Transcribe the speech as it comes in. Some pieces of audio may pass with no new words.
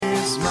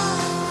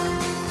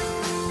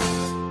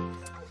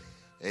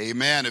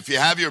Amen. If you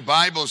have your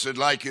Bibles, I'd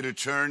like you to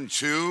turn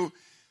to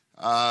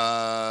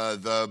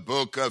the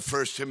book of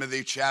 1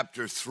 Timothy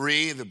chapter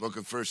 3. The book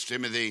of 1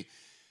 Timothy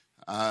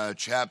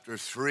chapter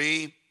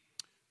 3.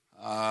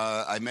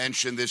 I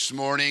mentioned this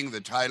morning,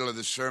 the title of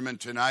the sermon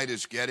tonight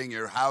is Getting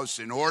Your House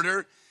in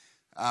Order.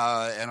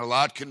 And a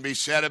lot can be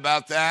said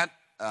about that,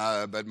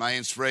 but my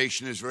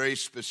inspiration is very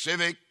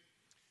specific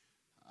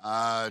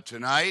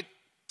tonight.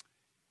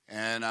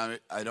 And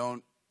I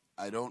don't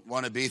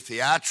want to be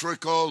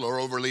theatrical or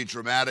overly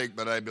dramatic,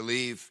 but I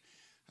believe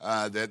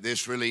that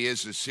this really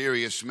is a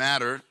serious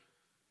matter.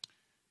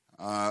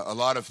 A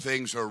lot of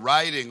things are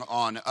riding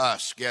on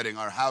us getting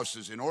our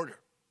houses in order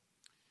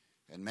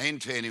and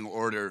maintaining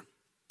order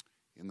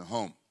in the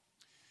home.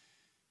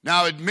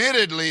 Now,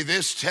 admittedly,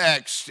 this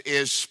text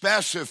is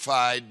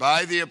specified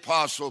by the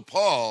Apostle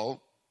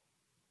Paul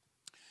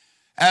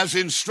as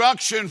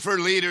instruction for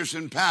leaders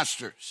and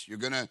pastors. You're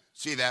going to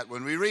see that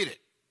when we read it.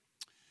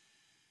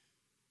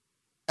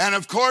 And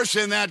of course,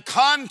 in that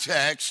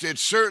context,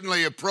 it's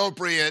certainly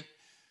appropriate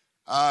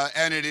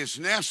and it is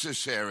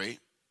necessary.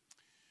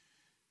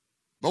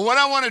 But what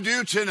I want to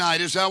do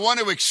tonight is I want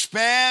to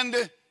expand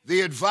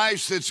the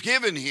advice that's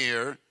given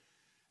here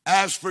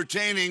as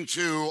pertaining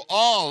to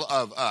all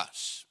of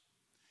us.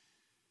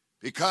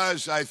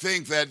 Because I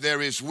think that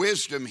there is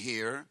wisdom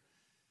here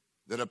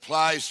that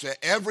applies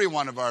to every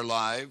one of our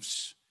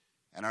lives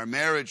and our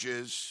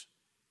marriages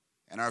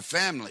and our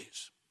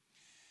families.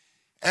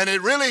 And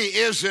it really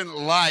isn't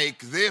like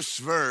this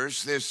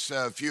verse, this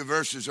few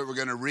verses that we're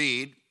going to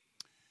read,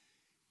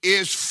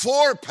 is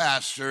for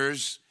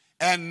pastors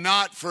and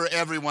not for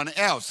everyone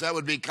else. That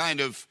would be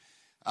kind of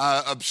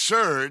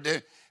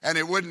absurd, and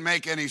it wouldn't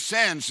make any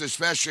sense,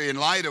 especially in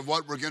light of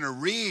what we're going to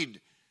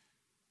read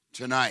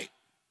tonight.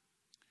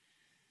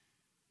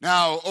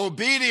 Now,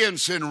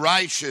 obedience and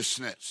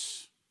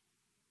righteousness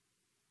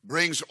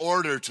brings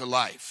order to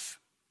life.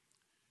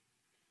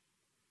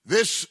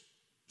 This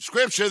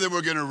scripture that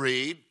we're going to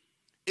read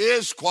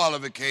is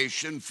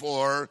qualification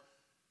for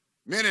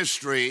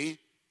ministry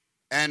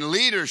and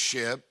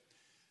leadership,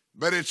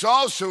 but it's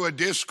also a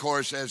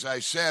discourse, as I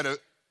said,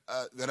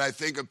 that I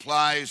think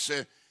applies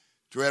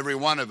to every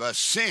one of us.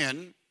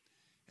 Sin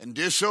and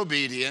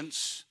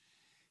disobedience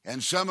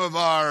and some of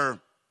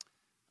our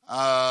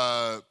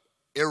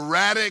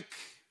erratic,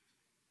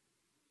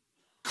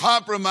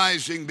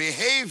 compromising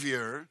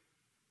behavior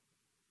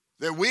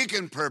that we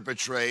can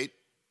perpetrate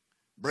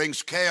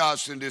brings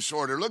chaos and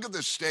disorder. Look at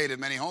the state of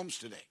many homes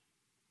today.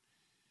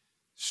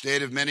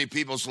 State of many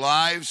people's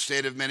lives,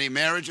 state of many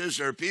marriages.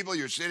 There are people,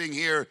 you're sitting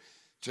here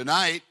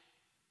tonight,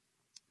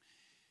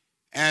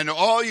 and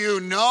all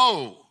you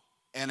know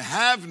and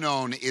have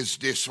known is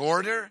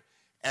disorder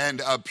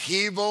and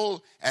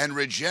upheaval and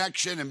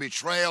rejection and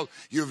betrayal.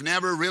 You've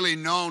never really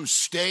known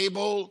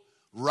stable,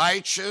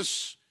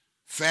 righteous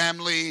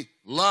family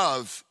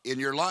love in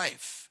your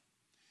life.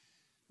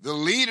 The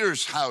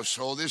leader's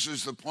household, this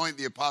is the point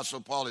the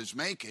Apostle Paul is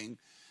making,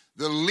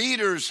 the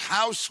leader's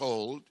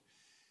household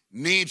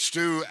needs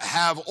to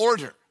have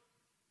order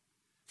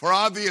for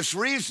obvious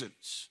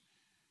reasons.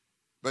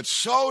 But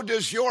so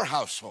does your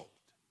household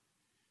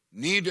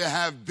need to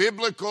have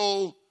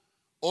biblical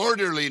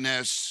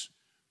orderliness,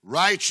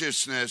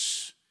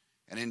 righteousness,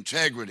 and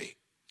integrity.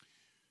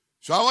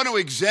 So I want to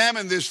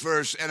examine this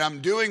verse, and I'm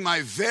doing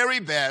my very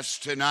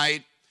best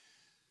tonight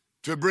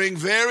to bring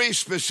very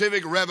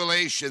specific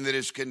revelation that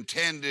is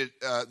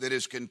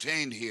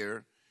contained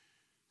here.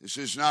 This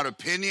is not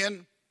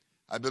opinion.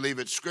 I believe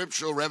it's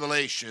scriptural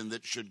revelation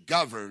that should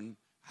govern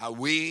how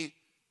we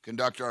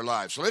conduct our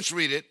lives. So let's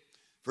read it.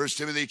 1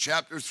 Timothy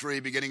chapter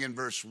 3, beginning in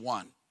verse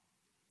 1.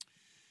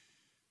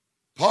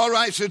 Paul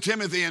writes to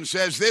Timothy and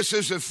says, "This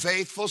is a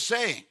faithful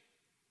saying.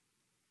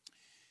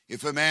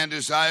 If a man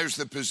desires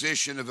the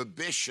position of a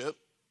bishop,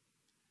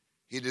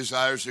 he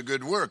desires a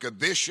good work. A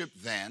bishop,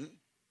 then,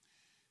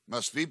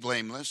 must be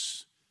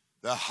blameless,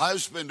 the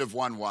husband of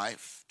one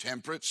wife,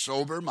 temperate,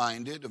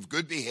 sober-minded, of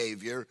good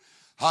behavior,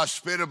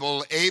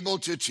 hospitable, able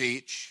to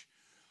teach,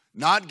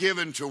 not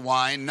given to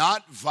wine,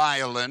 not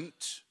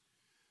violent,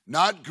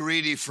 not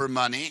greedy for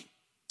money,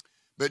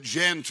 but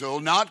gentle,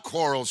 not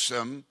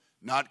quarrelsome,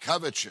 not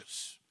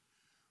covetous.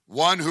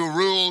 One who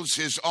rules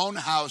his own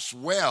house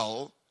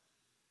well,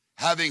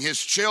 having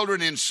his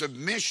children in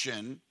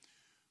submission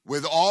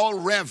with all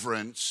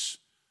reverence.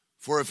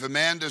 For if a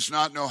man does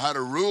not know how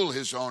to rule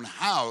his own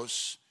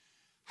house,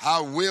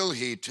 how will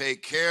he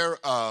take care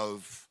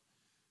of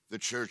the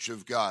church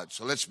of God?"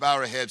 So let's bow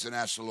our heads and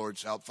ask the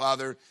Lord's help.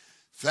 Father,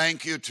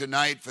 thank you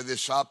tonight for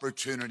this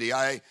opportunity.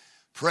 I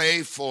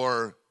pray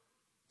for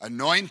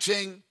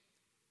anointing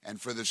and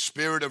for the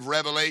spirit of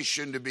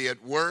revelation to be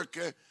at work.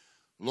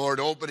 Lord,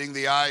 opening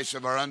the eyes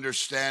of our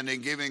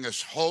understanding, giving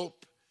us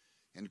hope,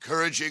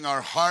 encouraging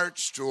our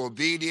hearts to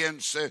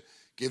obedience,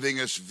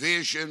 giving us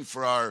vision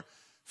for our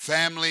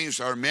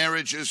families, our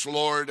marriages,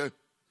 Lord.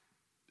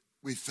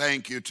 We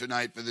thank you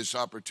tonight for this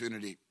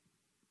opportunity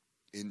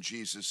in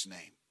Jesus'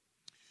 name.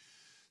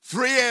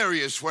 3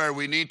 areas where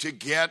we need to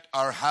get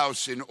our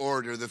house in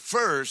order. The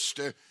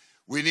first,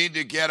 we need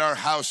to get our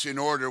house in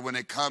order when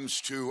it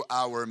comes to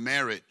our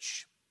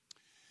marriage.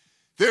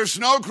 There's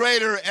no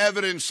greater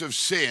evidence of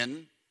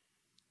sin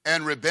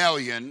and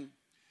rebellion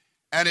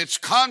and its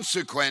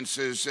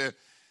consequences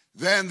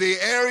than the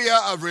area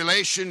of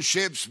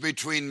relationships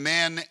between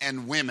men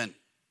and women.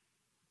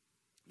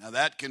 Now,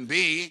 that can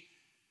be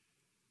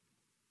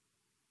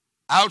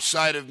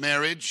outside of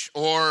marriage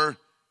or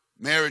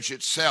marriage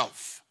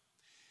itself.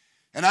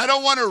 And I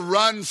don't want to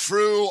run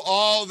through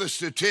all the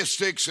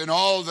statistics and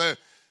all the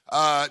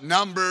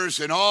numbers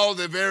and all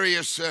the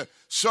various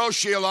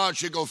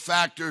sociological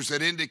factors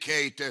that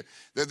indicate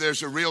that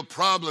there's a real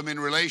problem in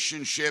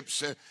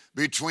relationships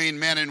between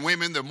men and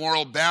women. The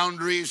moral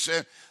boundaries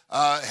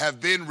have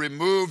been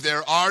removed.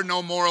 There are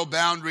no moral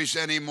boundaries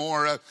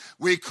anymore.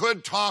 We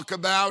could talk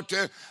about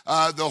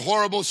the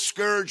horrible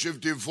scourge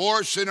of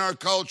divorce in our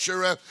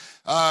culture,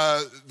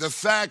 the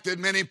fact that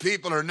many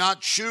people are not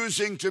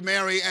choosing to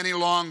marry any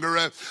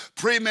longer,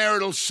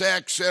 premarital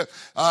sex,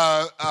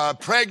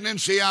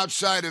 pregnancy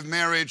outside of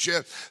marriage,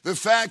 the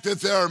fact that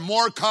there are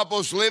more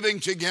couples living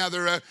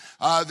together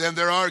than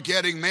there are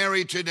getting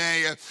married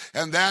today,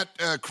 and that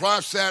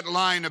crossed that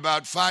line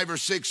about 5 or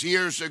 6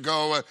 years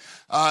ago.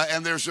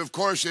 And there's, of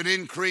course, an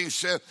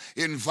increase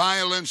in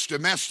violence,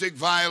 domestic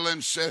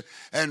violence,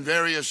 and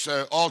various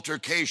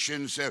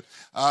altercations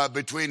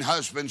between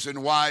husbands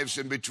and wives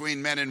and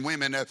between men and women.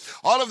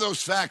 All of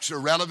those facts are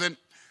relevant,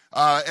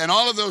 and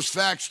all of those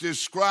facts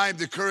describe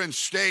the current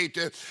state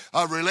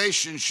of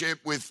relationship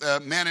with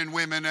men and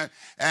women,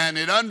 and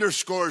it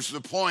underscores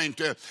the point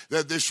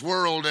that this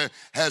world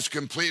has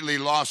completely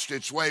lost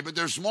its way. But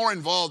there's more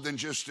involved than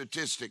just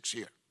statistics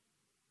here.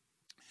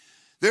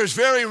 There's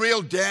very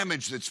real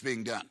damage that's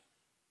being done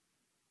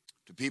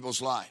to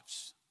people's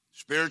lives.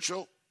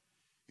 Spiritual,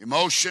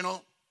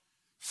 emotional,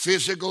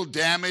 physical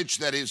damage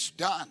that is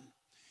done.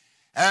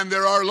 And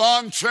there are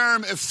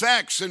long-term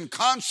effects and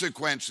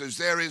consequences.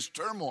 There is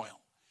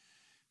turmoil.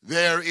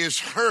 There is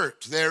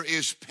hurt. There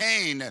is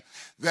pain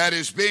that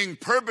is being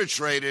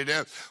perpetrated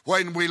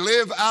when we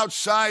live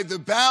outside the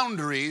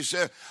boundaries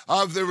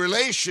of the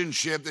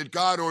relationship that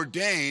God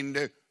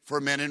ordained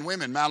for men and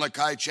women.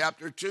 Malachi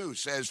chapter 2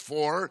 says,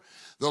 "For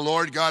the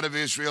Lord God of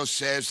Israel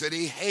says that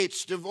he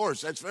hates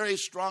divorce." That's very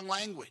strong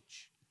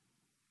language.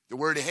 The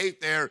word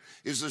hate there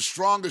is the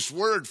strongest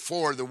word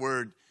for the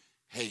word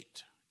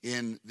hate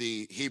in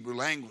the Hebrew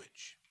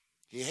language.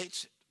 He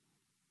hates it.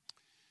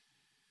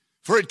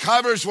 "For it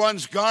covers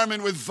one's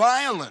garment with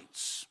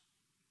violence,"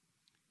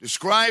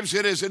 describes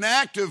it as an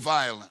act of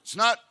violence,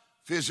 not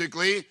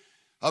physically,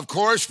 of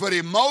course, but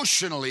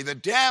emotionally. The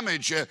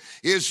damage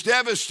is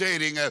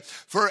devastating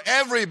for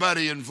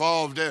everybody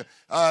involved,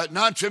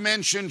 not to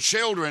mention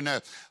children.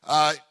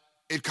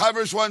 It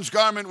covers one's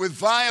garment with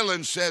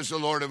violence, says the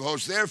Lord of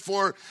hosts.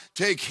 "Therefore,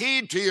 take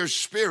heed to your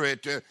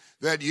spirit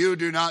that you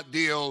do not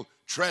deal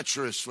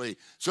treacherously."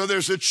 So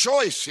there's a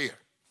choice here.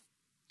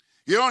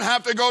 You don't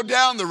have to go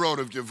down the road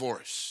of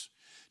divorce.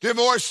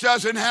 Divorce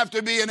doesn't have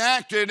to be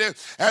enacted,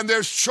 and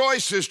there's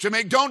choices to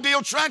make. Don't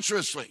deal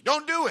treacherously.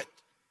 Don't do it.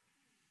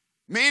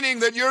 Meaning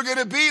that you're going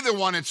to be the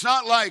one. It's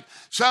not like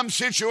some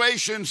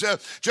situations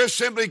just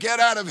simply get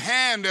out of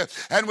hand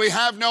and we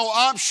have no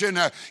option.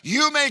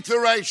 You make the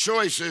right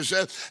choices,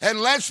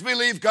 and let's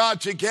believe God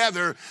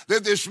together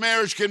that this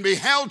marriage can be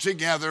held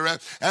together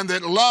and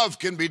that love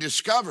can be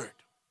discovered.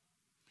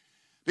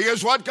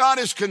 Because what God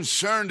is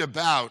concerned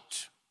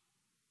about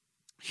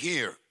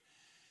here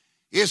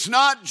is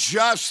not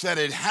just that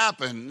it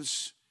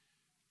happens,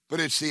 but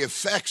it's the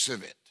effects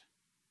of it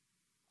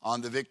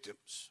on the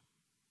victims.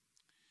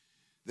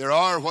 There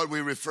are what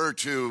we refer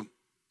to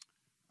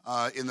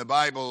in the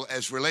Bible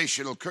as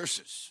relational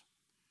curses.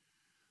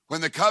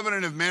 When the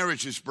covenant of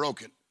marriage is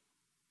broken,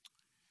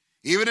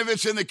 even if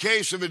it's in the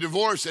case of a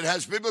divorce that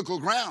has biblical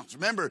grounds.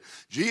 Remember,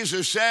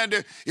 Jesus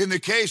said in the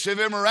case of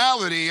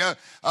immorality,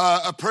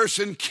 a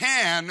person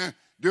can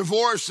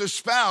divorce a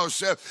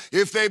spouse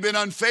if they've been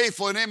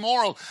unfaithful and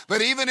immoral.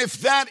 But even if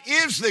that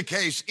is the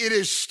case, it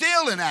is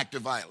still an act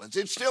of violence.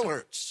 It still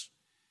hurts.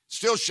 It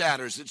still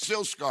shatters. It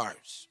still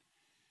scars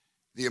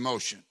the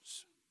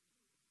emotions.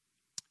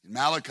 In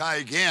Malachi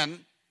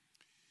again,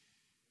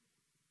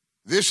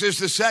 this is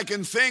the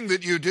second thing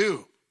that you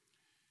do.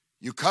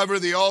 You cover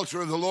the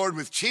altar of the Lord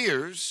with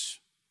tears,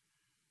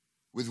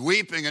 with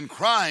weeping and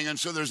crying, and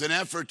so there's an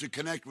effort to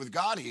connect with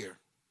God here.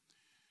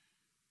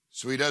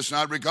 So he does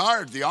not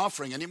regard the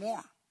offering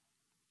anymore,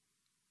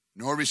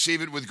 nor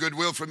receive it with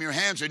goodwill from your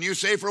hands. And you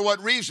say, for what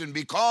reason?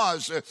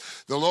 Because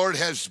the Lord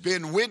has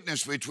been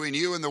witness between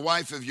you and the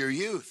wife of your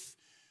youth,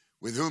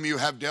 with whom you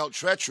have dealt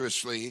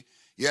treacherously,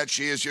 yet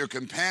she is your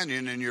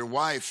companion and your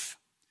wife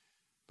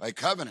by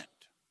covenant.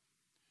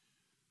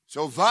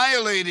 So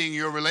violating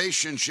your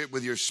relationship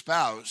with your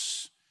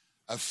spouse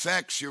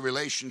affects your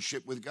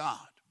relationship with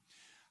God.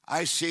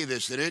 I see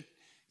this, that it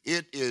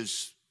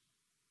is,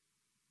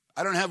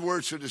 I don't have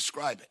words to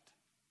describe it.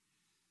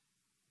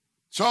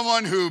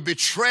 Someone who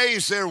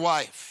betrays their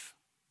wife,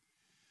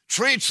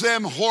 treats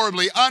them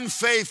horribly,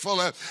 unfaithful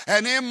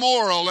and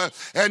immoral,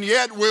 and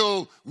yet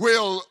will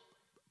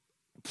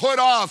put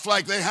off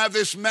like they have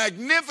this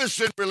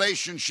magnificent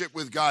relationship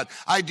with God.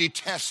 I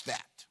detest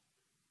that.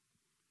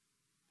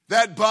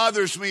 That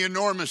bothers me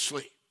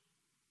enormously.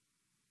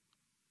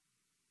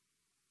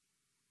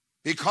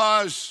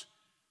 Because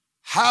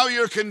how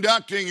you're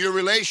conducting your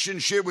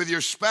relationship with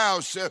your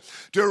spouse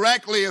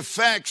directly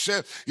affects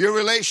your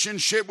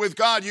relationship with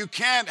God. You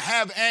can't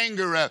have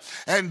anger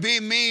and be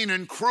mean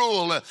and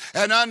cruel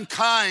and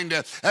unkind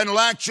and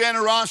lack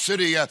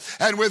generosity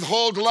and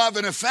withhold love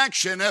and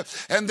affection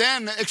and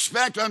then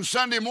expect on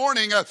Sunday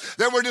morning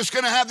that we're just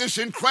going to have this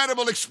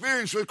incredible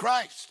experience with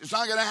Christ. It's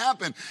not going to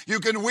happen.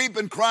 You can weep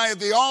and cry at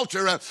the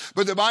altar,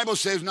 but the Bible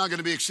says it's not going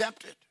to be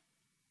accepted.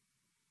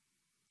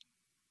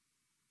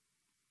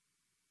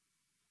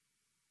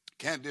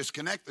 Can't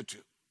disconnect the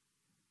two.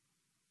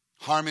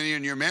 Harmony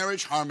in your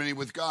marriage, harmony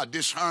with God.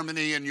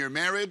 Disharmony in your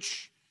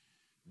marriage,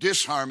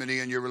 disharmony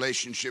in your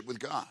relationship with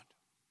God.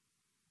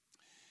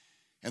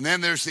 And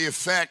then there's the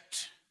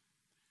effect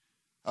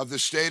of the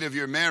state of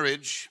your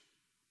marriage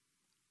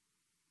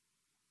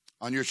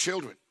on your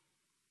children.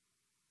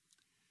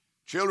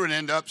 Children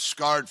end up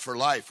scarred for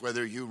life,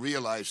 whether you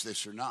realize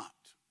this or not.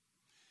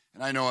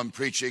 And I know I'm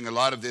preaching a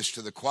lot of this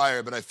to the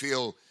choir, but I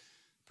feel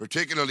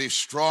particularly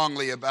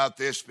strongly about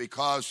this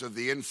because of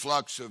the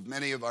influx of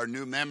many of our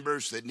new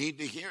members that need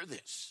to hear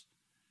this.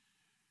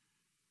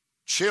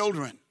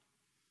 Children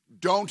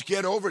don't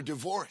get over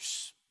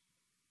divorce.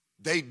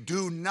 They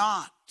do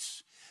not.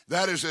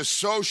 That is a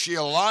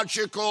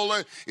sociological,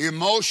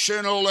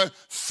 emotional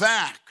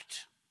fact.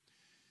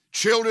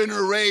 Children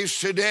are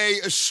raised today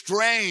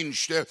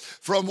estranged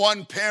from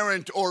one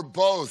parent or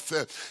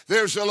both.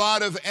 There's a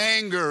lot of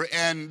anger,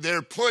 and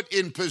they're put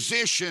in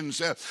positions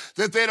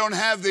that they don't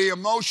have the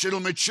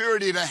emotional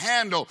maturity to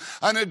handle.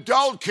 An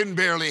adult can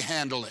barely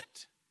handle it.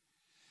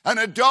 An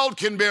adult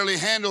can barely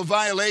handle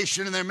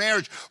violation in their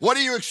marriage. What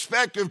do you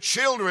expect of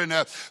children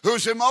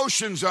whose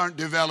emotions aren't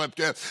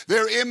developed?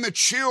 They're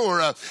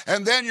immature,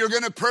 and then you're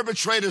going to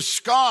perpetrate a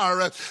scar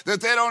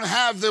that they don't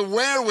have the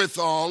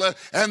wherewithal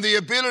and the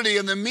ability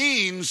and the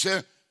means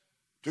to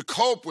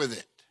cope with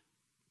it.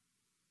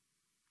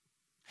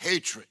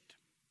 Hatred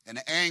and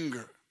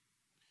anger,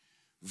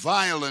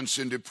 violence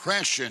and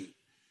depression,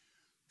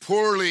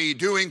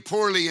 doing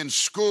poorly in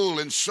school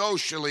and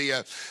socially,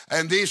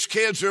 and these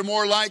kids are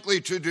more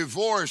likely to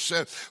divorce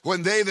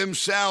when they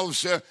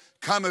themselves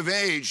come of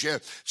age.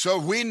 So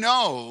we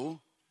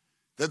know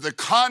that the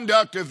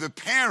conduct of the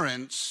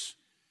parents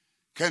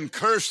can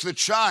curse the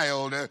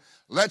child.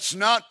 Let's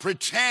not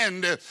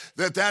pretend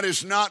that that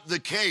is not the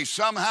case.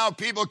 Somehow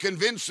people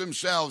convince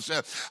themselves,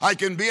 I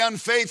can be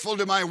unfaithful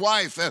to my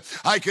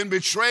wife, I can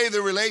betray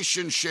the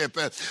relationship,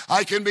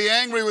 I can be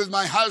angry with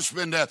my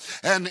husband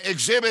and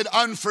exhibit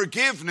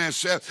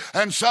unforgiveness,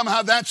 and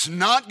somehow that's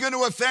not going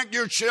to affect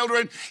your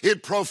children.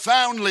 It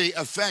profoundly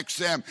affects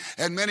them,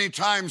 and many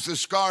times the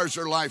scars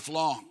are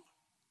lifelong.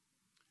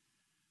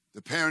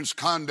 The parent's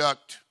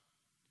conduct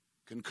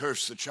can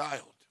curse the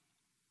child.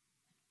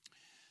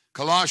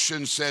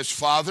 Colossians says,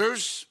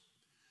 fathers,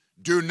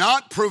 do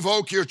not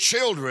provoke your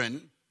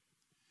children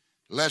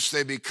lest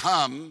they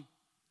become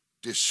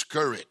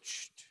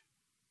discouraged.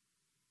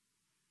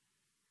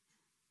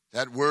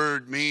 That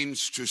word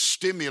means to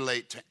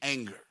stimulate to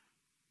anger.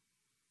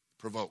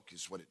 Provoke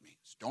is what it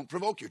means. Don't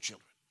provoke your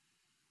children.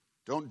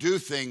 Don't do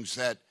things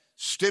that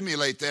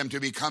stimulate them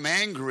to become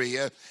angry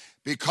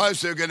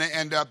because they're going to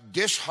end up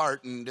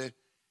disheartened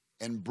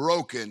and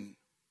broken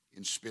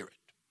in spirit.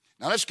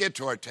 Now let's get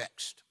to our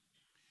text.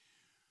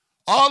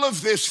 All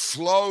of this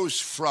flows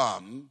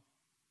from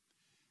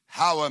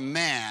how a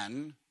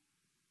man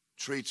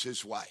treats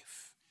his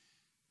wife.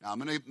 Now, I'm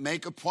going to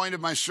make a point of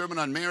my sermon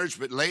on marriage,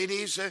 but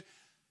ladies,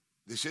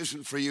 this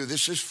isn't for you.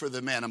 This is for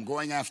the men. I'm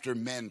going after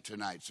men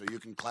tonight, so you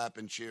can clap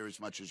and cheer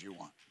as much as you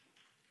want.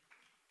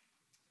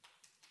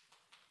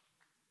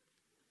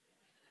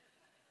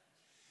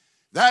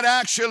 That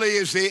actually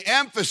is the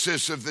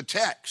emphasis of the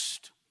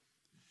text.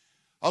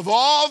 Of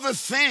all the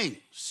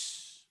things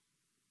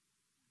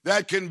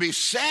that can be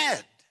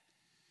said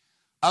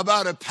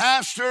about a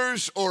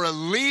pastor's or a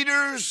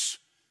leader's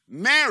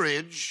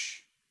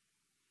marriage,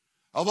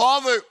 of all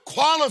the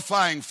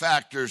qualifying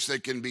factors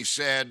that can be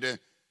said,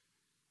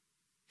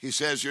 he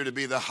says you're to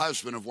be the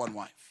husband of one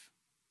wife.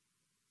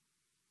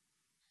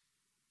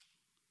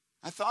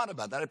 I thought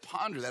about that. I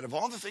pondered that. Of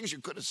all the things you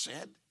could have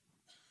said,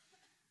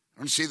 I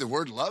don't see the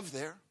word love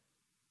there.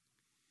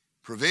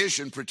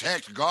 Provision,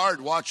 protect, guard,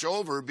 watch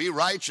over, be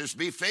righteous,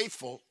 be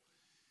faithful.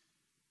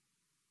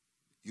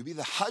 You be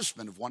the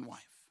husband of one wife.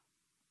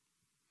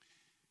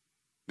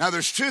 Now,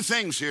 there's two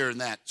things here in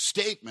that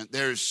statement.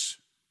 There's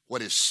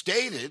what is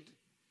stated,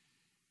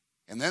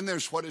 and then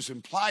there's what is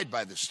implied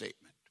by the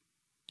statement.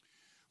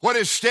 What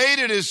is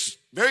stated is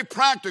very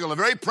practical, a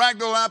very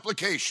practical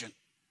application.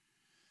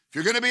 If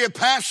you're going to be a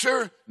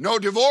pastor, no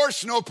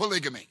divorce, no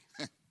polygamy.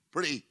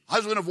 Pretty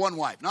husband of one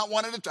wife. Not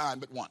one at a time,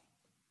 but one.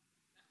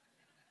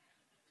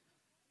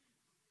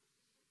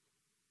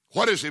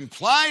 What is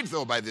implied,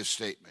 though, by this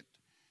statement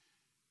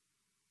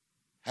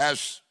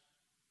has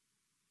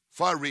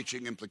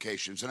far-reaching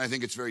implications, and I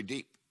think it's very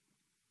deep.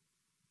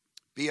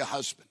 Be a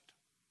husband.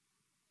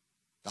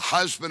 The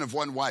husband of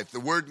one wife. The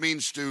word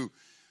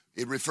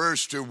it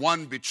refers to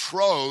one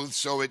betrothed,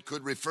 so it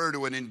could refer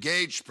to an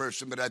engaged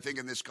person, but I think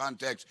in this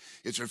context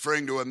it's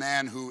referring to a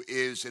man who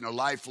is in a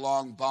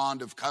lifelong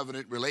bond of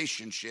covenant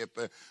relationship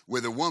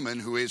with a woman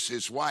who is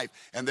his wife.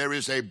 And there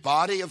is a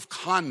body of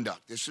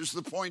conduct. This is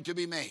the point to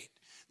be made.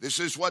 This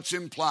is what's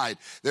implied.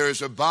 There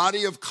is a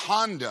body of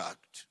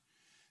conduct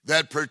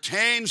that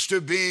pertains to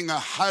being a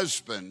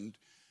husband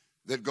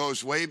that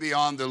goes way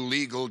beyond the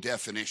legal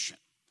definition.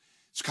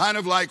 It's kind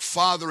of like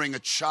fathering a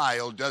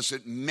child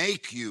doesn't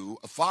make you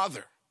a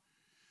father.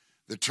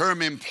 The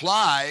term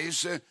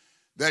implies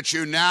that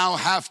you now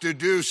have to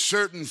do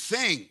certain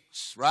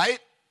things, right?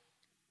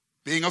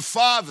 Being a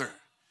father.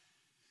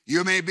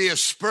 You may be a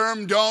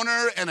sperm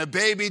donor and a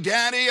baby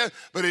daddy,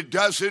 but it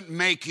doesn't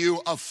make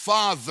you a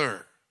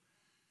father.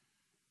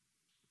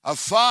 A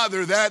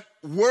father, that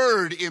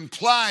word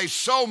implies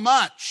so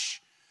much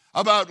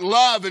about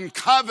love and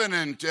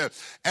covenant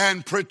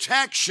and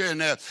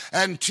protection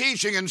and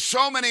teaching and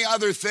so many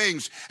other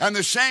things. And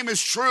the same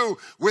is true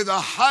with a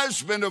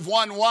husband of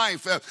one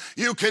wife.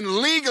 You can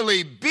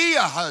legally be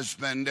a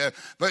husband,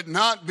 but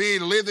not be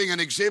living and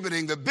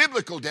exhibiting the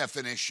biblical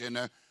definition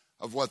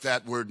of what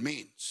that word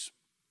means.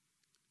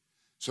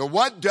 So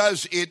what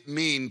does it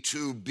mean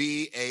to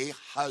be a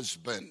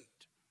husband?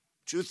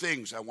 Two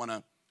things I want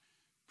to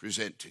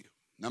present to you.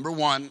 Number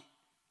one,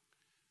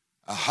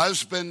 a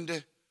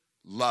husband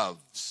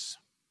loves.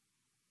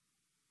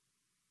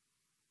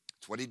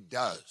 It's what he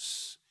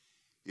does.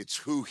 It's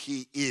who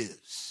he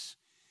is.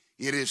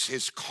 It is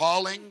his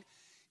calling.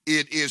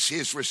 It is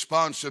his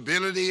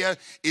responsibility.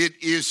 It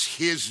is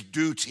his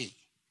duty.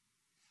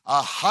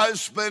 A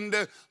husband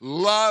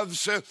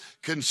loves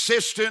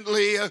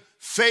consistently,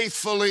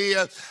 faithfully,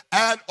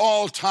 at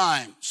all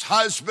times.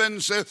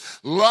 Husbands,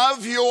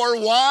 love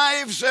your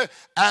wives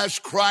as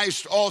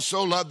Christ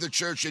also loved the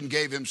church and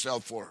gave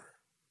himself for her.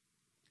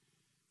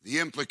 The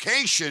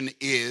implication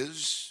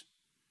is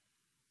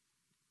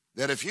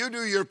that if you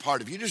do your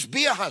part, if you just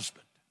be a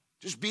husband,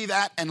 just be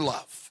that and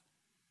love,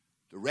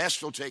 the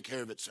rest will take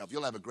care of itself.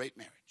 You'll have a great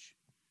marriage.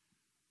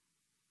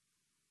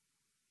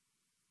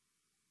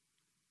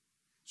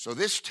 So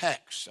this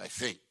text, I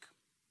think,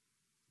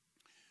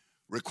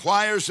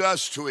 requires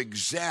us to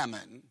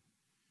examine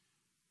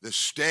the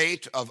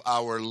state of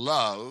our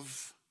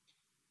love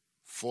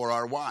for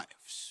our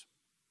wives.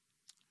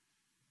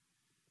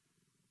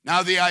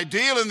 Now, the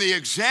ideal and the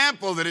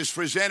example that is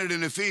presented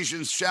in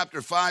Ephesians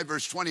chapter 5,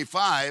 verse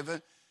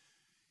 25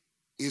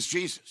 is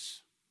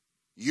Jesus.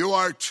 You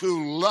are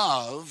to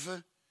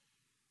love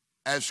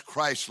as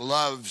Christ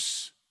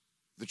loves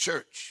the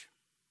church.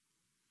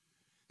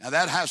 Now,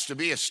 that has to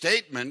be a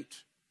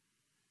statement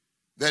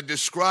that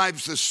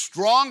describes the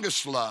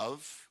strongest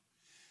love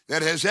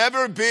that has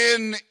ever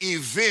been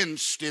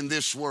evinced in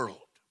this world.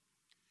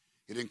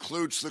 It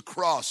includes the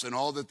cross and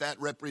all that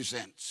that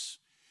represents.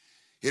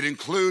 It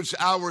includes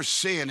our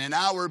sin and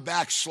our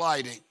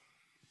backsliding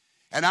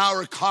and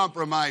our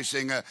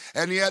compromising,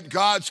 and yet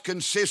God's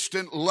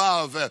consistent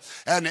love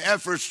and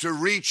efforts to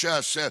reach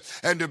us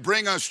and to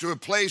bring us to a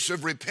place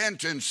of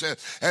repentance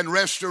and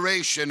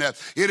restoration.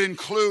 It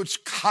includes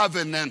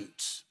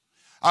covenant.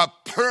 A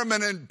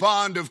permanent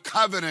bond of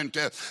covenant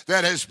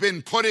that has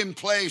been put in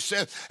place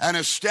and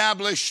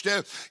established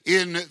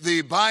in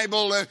the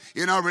Bible,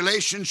 in our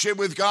relationship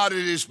with God.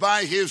 It is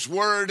by his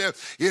word,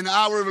 in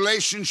our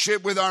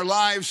relationship with our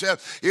lives.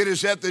 It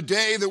is at the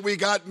day that we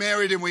got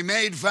married and we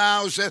made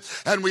vows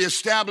and we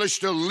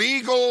established a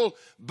legal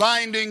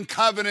binding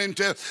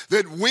covenant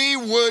that we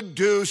would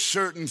do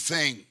certain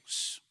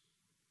things.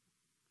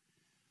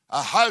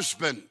 A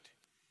husband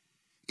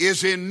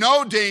is in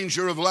no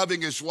danger of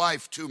loving his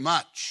wife too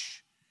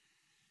much.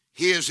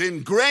 He is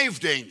in grave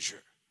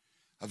danger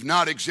of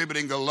not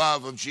exhibiting the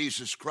love of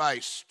Jesus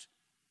Christ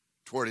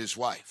toward his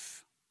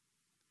wife.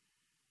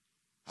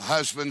 A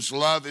husband's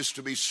love is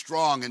to be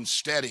strong and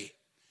steady,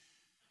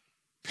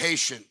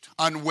 patient,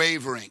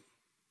 unwavering,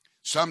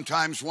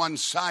 sometimes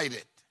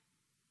one-sided.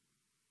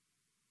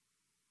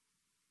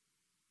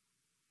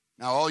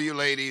 Now, all you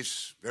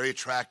ladies, very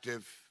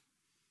attractive,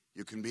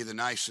 you can be the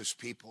nicest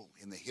people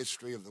in the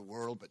history of the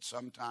world, but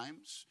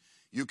sometimes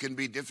you can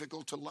be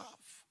difficult to love.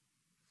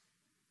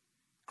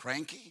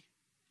 Cranky?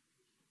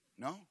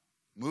 No?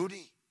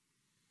 Moody?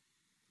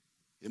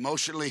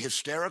 Emotionally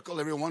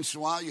hysterical? Every once in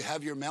a while you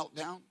have your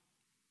meltdown?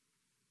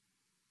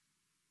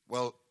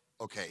 Well,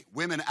 okay,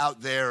 women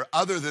out there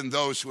other than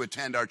those who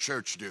attend our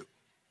church do.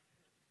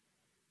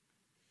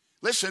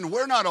 Listen,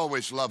 we're not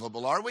always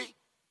lovable, are we?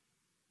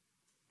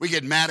 We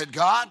get mad at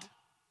God.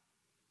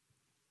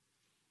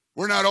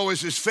 We're not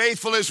always as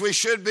faithful as we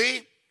should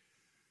be.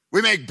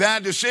 We make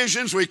bad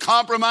decisions. We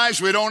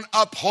compromise. We don't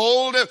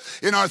uphold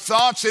in our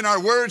thoughts, in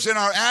our words, in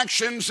our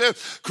actions,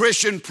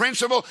 Christian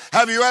principle.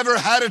 Have you ever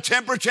had a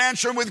temper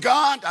tantrum with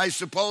God? I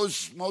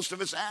suppose most of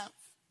us have.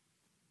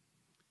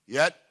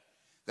 Yet,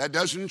 that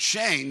doesn't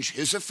change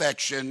his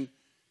affection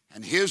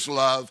and his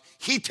love.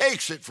 He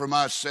takes it from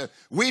us.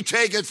 We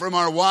take it from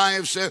our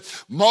wives.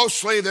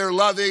 Mostly they're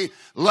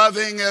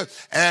loving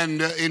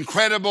and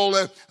incredible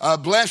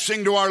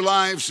blessing to our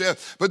lives.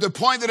 But the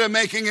point that I'm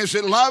making is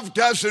that love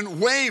doesn't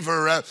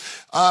waver,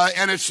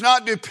 and it's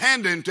not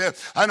dependent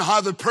on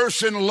how the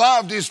person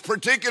loved is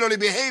particularly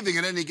behaving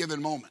at any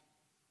given moment.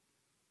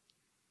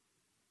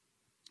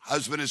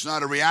 Husband is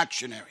not a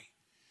reactionary.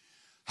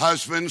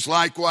 Husbands,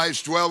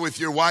 likewise, dwell with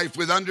your wife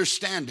with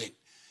understanding,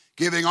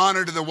 giving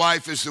honor to the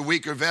wife as the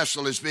weaker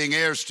vessel, as being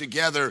heirs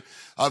together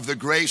of the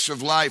grace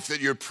of life,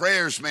 that your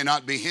prayers may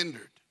not be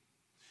hindered.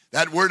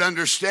 That word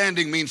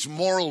understanding means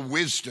moral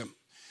wisdom.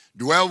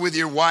 Dwell with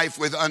your wife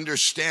with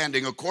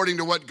understanding, according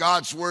to what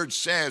God's word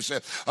says,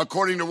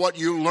 according to what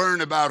you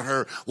learn about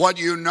her, what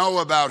you know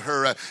about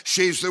her.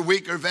 She's the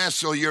weaker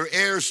vessel. You're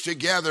heirs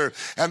together.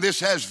 And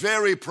this has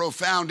very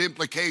profound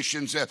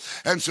implications.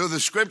 And so the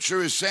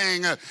scripture is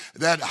saying that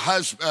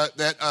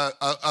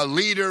a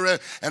leader,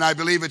 and I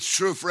believe it's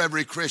true for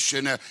every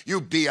Christian,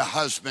 you be a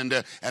husband,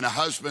 and a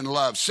husband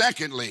loves.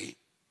 Secondly,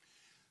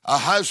 a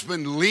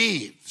husband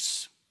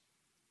leaves.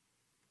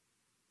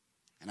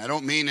 And I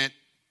don't mean it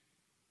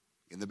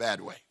in the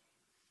bad way.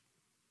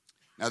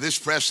 Now, this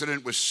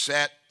precedent was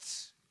set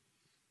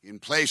in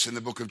place in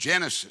the book of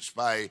Genesis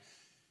by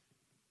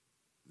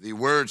the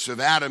words of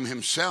Adam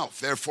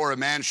himself. Therefore, a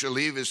man shall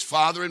leave his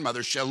father and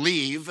mother, shall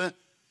leave.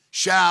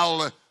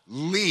 L-E-A-V-E,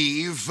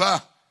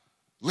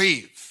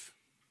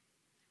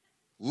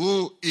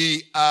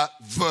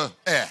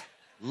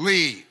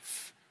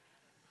 leave.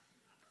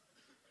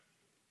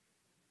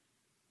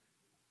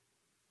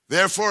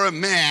 Therefore, a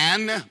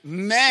man,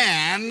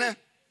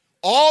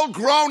 all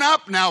grown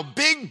up now,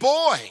 big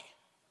boy,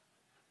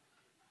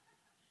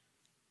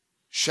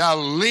 shall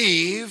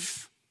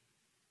leave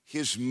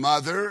his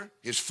mother,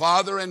 his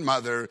father and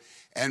mother,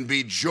 and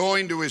be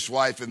joined to his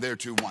wife, and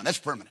thereto one. That's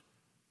permanent.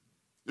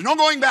 There's no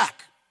going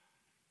back.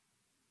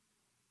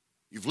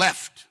 You've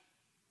left.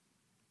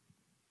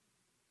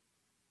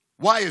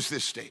 Why is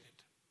this stated?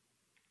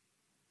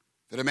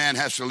 That a man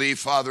has to leave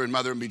father and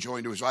mother and be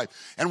joined to his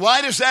wife. And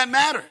why does that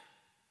matter?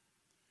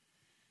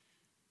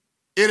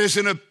 It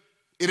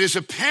is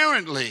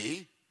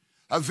apparently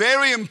a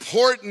very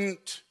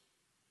important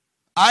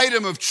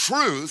item of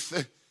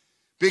truth,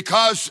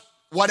 because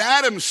what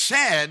Adam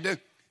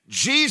said,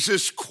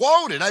 Jesus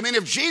quoted. I mean,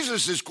 if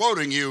Jesus is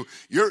quoting you,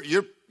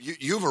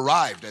 you've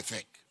arrived, I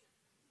think.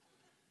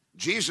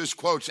 Jesus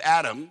quotes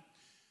Adam.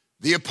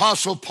 The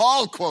Apostle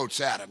Paul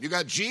quotes Adam. You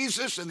got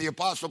Jesus and the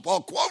Apostle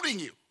Paul quoting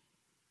you,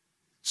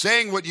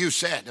 saying what you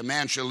said. A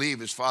man shall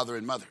leave his father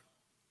and mother.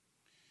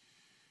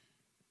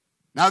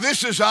 Now,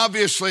 this is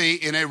obviously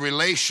in a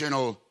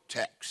relational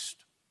text.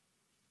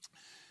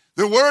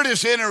 The word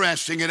is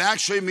interesting. It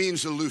actually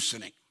means a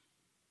loosening.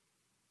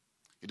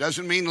 It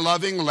doesn't mean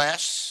loving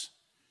less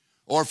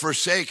or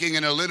forsaking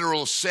in a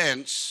literal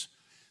sense,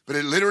 but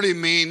it literally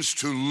means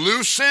to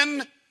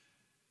loosen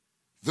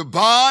the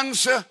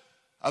bonds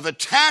of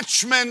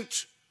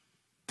attachment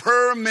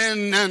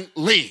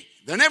permanently.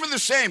 They're never the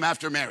same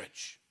after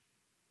marriage.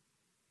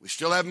 We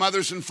still have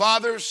mothers and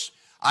fathers.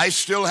 I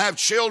still have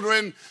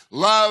children.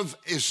 Love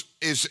is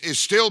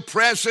still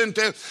present,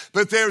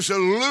 but there's a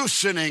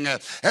loosening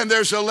and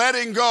there's a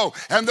letting go.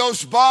 And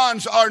those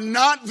bonds are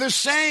not the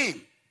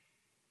same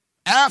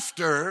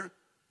after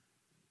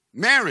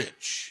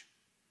marriage.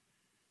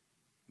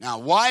 Now,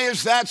 why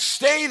is that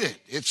stated?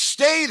 It's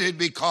stated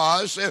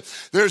because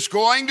there's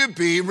going to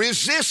be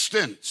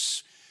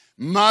resistance.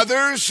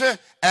 Mothers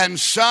and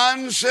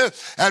sons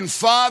and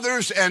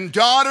fathers and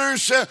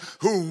daughters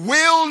who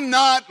will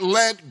not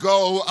let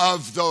go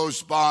of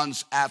those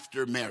bonds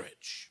after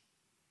marriage.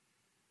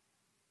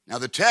 Now,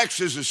 the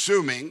text is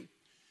assuming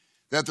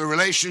that the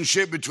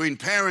relationship between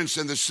parents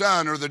and the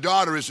son or the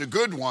daughter is a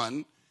good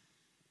one.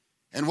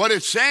 And what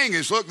it's saying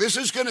is, look, this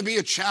is going to be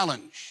a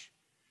challenge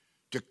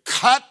to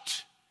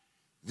cut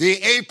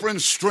the apron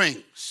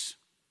strings.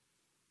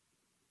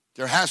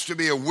 There has to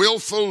be a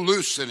willful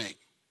loosening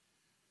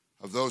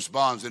of those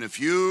bonds. And if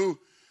you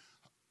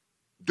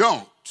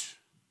don't,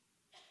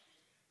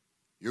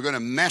 you're going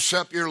to mess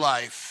up your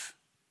life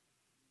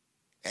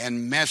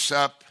and mess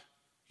up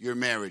your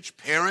marriage.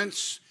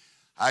 Parents,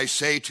 I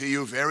say to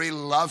you very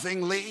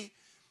lovingly,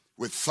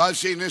 with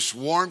fuzziness,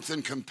 warmth,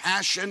 and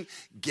compassion,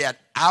 get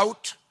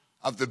out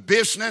of the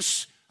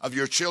business of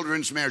your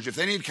children's marriage. If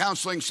they need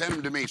counseling, send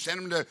them to me.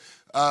 Send them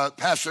to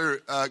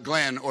Pastor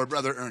Glenn or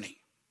Brother Ernie.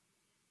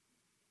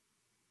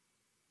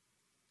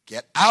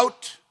 Get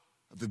out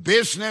of the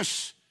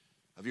business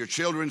of your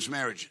children's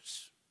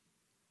marriages.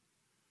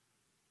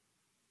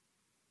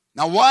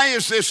 Now, why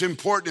is this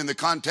important in the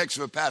context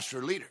of a pastor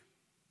or leader?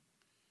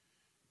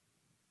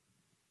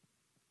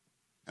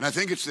 And I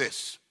think it's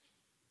this.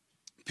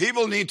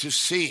 People need to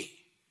see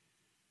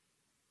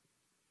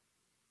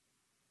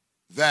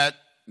that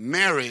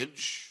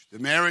marriage, the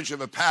marriage of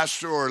a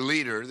pastor or a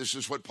leader, this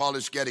is what Paul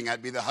is getting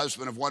at, be the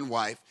husband of one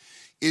wife,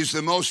 is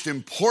the most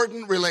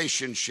important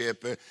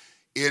relationship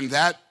in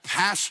that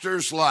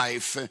pastor's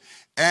life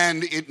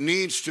and it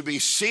needs to be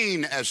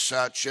seen as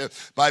such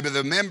by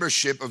the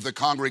membership of the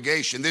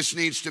congregation. This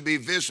needs to be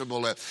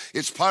visible.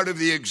 It's part of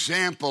the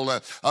example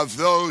of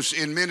those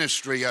in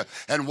ministry.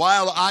 And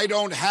while I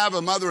don't have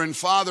a mother and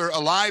father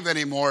alive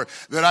anymore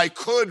that I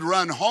could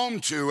run home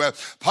to,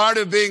 part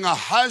of being a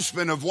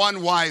husband of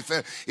one wife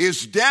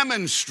is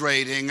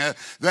demonstrating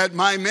that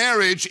my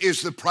marriage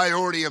is the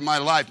priority of my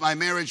life. My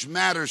marriage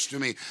matters to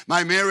me.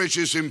 My marriage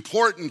is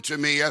important to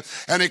me,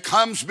 and it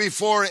comes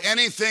before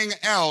anything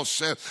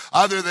else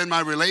other than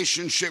my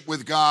relationship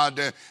with God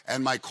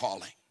and my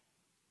calling.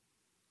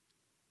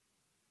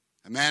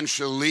 A man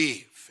shall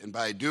leave, and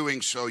by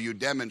doing so, you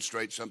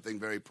demonstrate something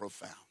very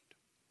profound.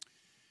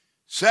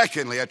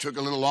 Secondly, I took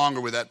a little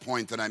longer with that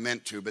point than I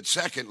meant to, but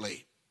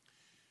secondly,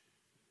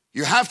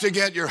 you have to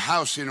get your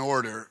house in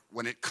order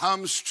when it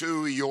comes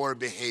to your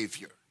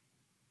behavior.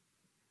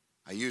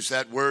 I use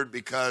that word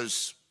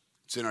because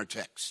it's in our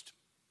text.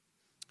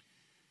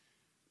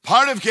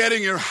 Part of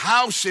getting your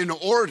house in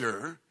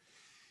order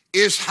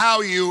is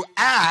how you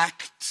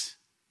act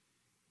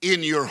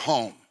in your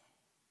home.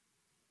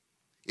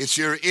 It's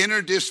your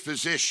inner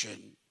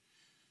disposition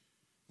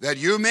that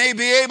you may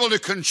be able to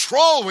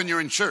control when you're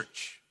in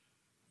church.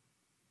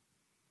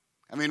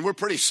 I mean, we're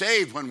pretty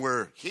saved when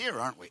we're here,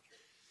 aren't we?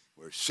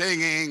 We're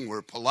singing,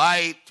 we're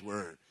polite,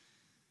 we're,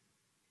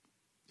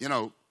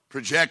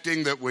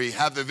 projecting that we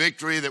have the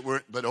victory,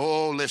 but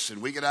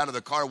listen, we get out of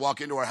the car, walk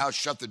into our house,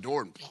 shut the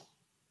door, and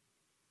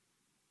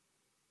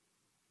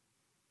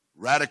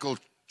radical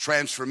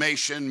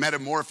transformation,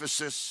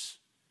 metamorphosis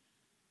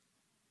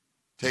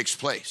takes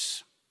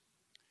place.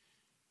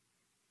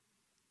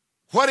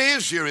 What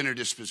is your inner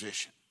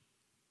disposition?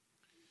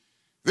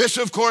 This,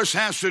 of course,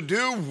 has to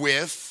do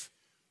with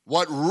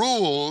what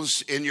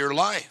rules in your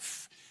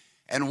life.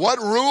 And what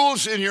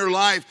rules in your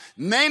life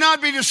may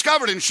not be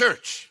discovered in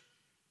church,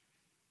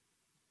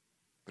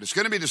 but it's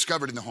going to be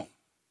discovered in the home.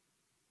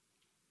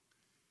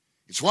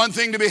 It's one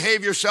thing to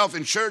behave yourself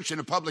in church, in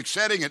a public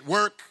setting, at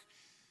work.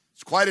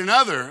 It's quite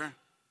another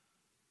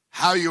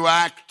how you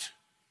act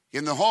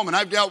in the home. And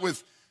I've dealt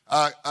with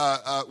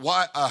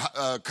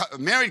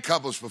married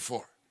couples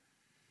before.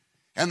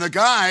 And the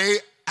guy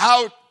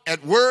out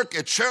at work,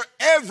 at church,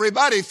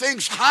 everybody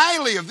thinks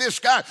highly of this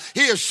guy.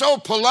 He is so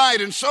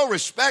polite and so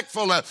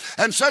respectful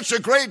and such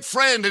a great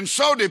friend and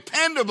so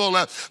dependable.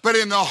 But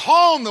in the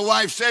home, the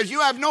wife says,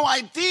 you have no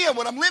idea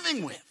what I'm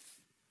living with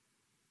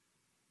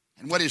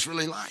and what he's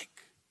really like.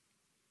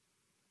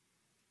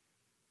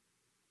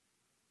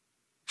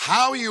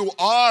 How you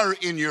are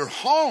in your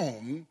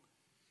home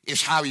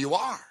is how you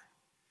are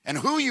and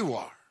who you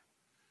are.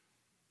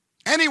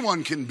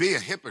 Anyone can be a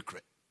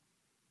hypocrite.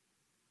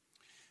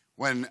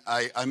 When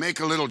I make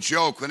a little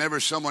joke whenever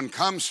someone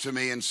comes to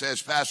me and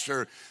says,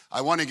 Pastor, I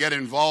want to get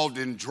involved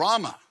in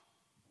drama,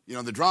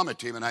 the drama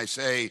team. And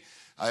I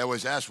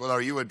always ask, well,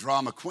 are you a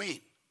drama queen?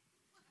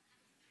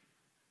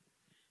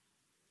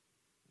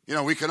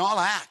 We can all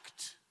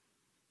act.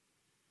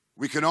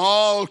 We can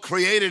all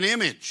create an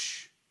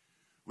image.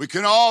 We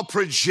can all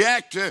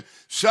project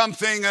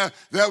something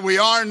that we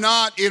are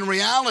not in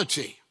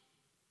reality.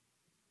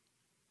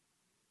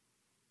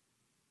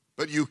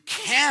 But you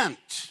can't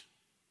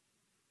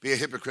be a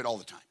hypocrite all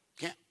the time.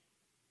 Can't.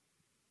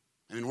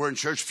 I mean, we're in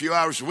church a few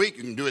hours a week.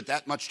 You can do it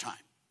that much time.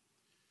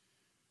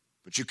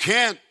 But you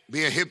can't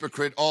be a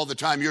hypocrite all the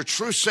time. Your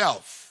true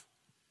self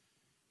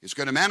is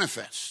going to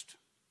manifest.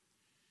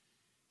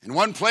 And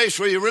one place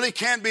where you really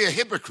can't be a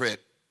hypocrite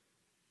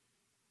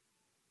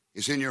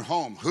is in your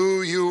home.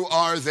 Who you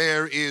are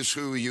there is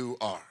who you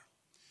are.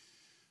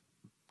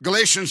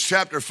 Galatians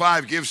chapter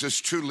 5 gives us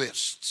two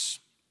lists.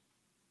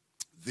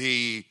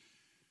 The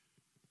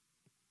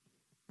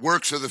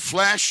works of the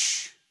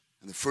flesh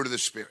and the fruit of the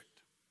Spirit.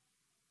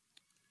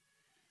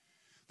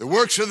 The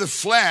works of the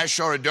flesh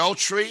are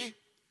adultery,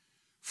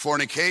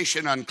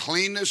 fornication,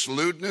 uncleanness,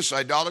 lewdness,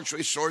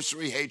 idolatry,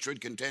 sorcery, hatred,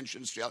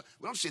 contentions, jealousy.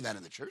 We don't see that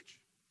in the church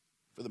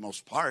for the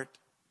most part.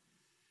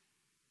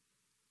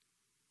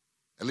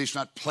 At least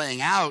not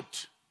playing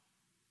out.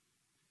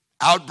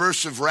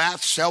 Outbursts of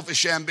wrath,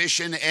 selfish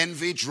ambition,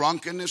 envy,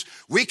 drunkenness.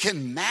 We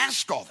can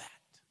mask all that.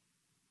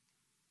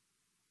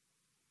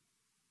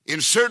 In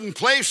certain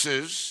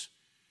places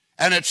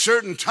and at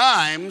certain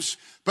times,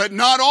 but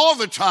not all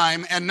the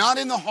time and not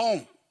in the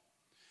home.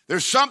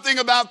 There's something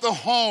about the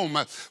home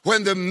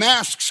when the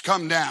masks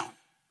come down,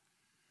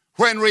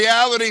 when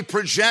reality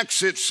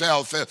projects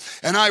itself.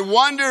 And I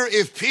wonder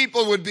if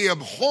people would be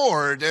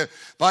abhorred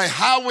by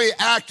how we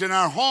act in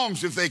our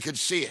homes if they could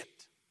see it.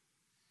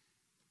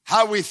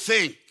 How we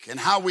think and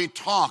how we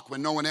talk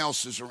when no one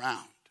else is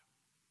around.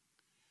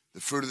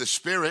 The fruit of the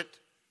Spirit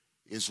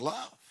is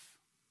love,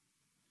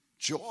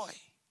 joy,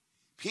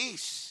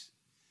 peace,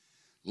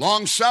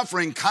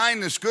 long-suffering,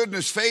 kindness,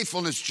 goodness,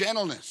 faithfulness,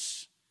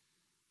 gentleness,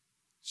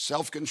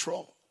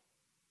 self-control.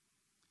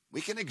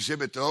 We can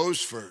exhibit those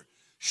for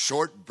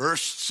short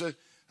bursts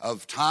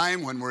of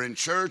time when we're in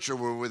church or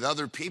we're with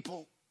other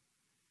people.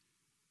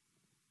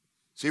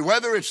 See,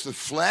 whether it's the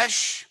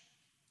flesh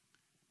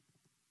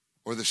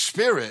or the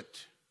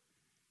Spirit,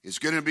 is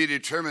going to be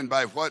determined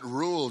by what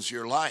rules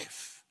your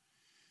life.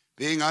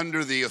 Being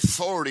under the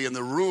authority and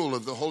the rule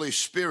of the Holy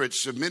Spirit,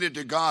 submitted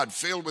to God,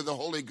 filled with the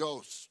Holy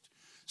Ghost,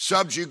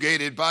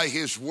 subjugated by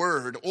His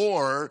Word,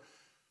 or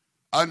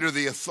under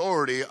the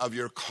authority of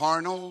your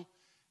carnal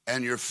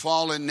and your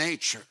fallen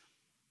nature.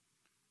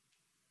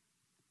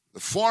 The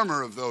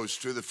former of those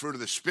two, the fruit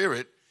of the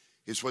Spirit,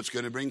 is what's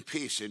going to bring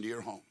peace into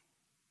your home.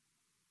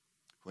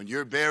 When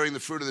you're bearing the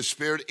fruit of the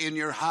Spirit in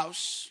your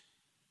house,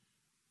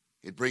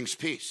 it brings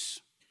peace.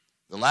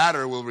 The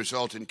latter will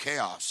result in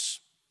chaos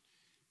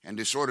and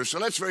disorder. So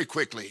let's very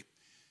quickly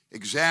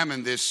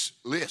examine this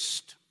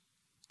list.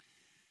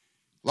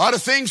 A lot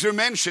of things are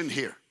mentioned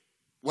here.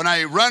 When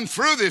I run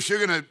through this,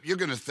 you're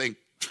gonna think,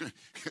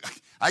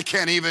 I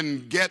can't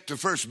even get to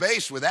first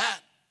base with that.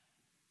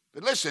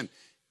 But listen,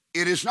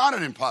 it is not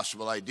an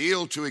impossible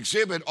ideal to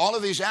exhibit all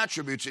of these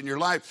attributes in your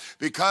life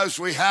because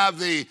we have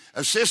the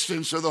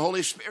assistance of the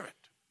Holy Spirit.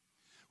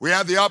 We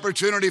have the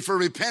opportunity for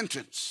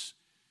repentance.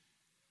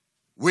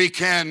 We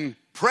can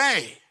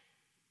pray.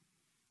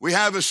 We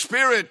have a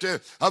Spirit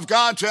of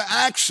God to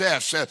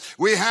access.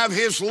 We have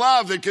His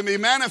love that can be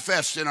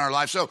manifest in our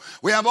life. So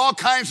we have all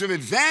kinds of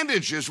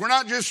advantages. We're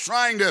not just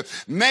trying to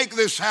make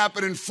this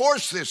happen and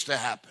force this to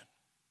happen.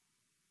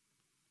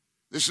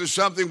 This is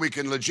something we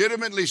can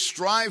legitimately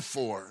strive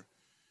for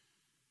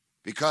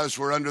because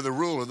we're under the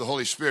rule of the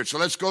Holy Spirit. So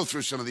let's go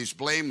through some of these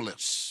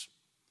blameless.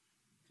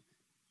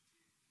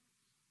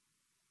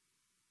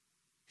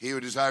 He who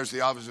desires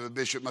the office of a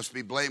bishop must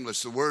be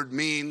blameless. The word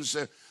means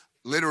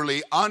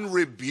literally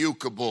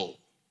unrebukable,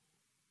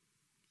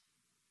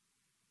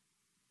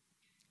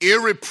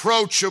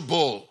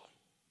 irreproachable,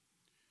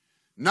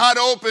 not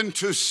open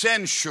to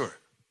censure.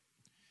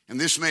 And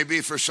this may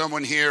be for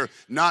someone here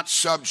not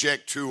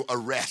subject to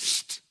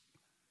arrest.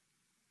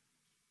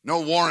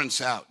 No warrants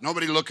out.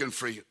 Nobody looking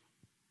for you.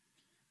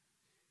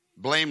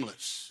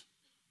 Blameless.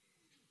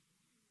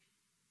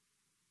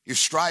 You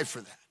strive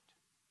for that.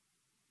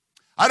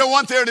 I don't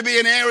want there to be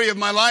an area of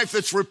my life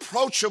that's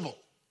reproachable,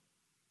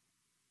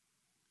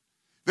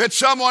 that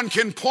someone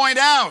can point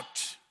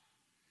out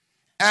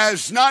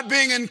as not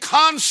being in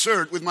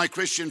concert with my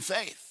Christian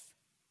faith.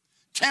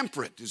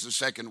 Temperate is the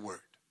second word.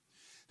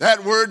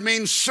 That word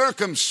means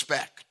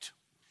circumspect.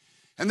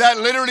 And that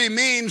literally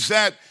means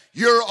that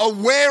you're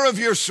aware of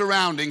your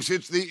surroundings.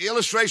 It's the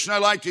illustration I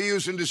like to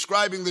use in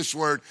describing this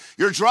word.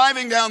 You're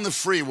driving down the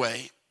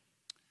freeway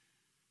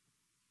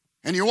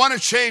and you want to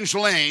change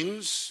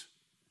lanes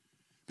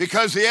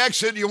because the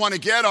exit you want to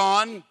get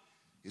on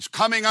is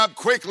coming up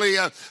quickly,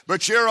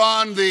 but you're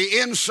on the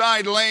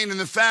inside lane in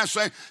the fast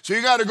lane, so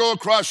you got to go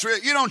across.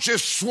 You don't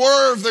just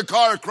swerve the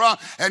car across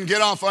and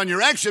get off on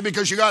your exit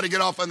because you got to get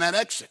off on that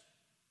exit.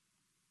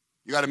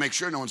 You got to make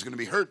sure no one's going to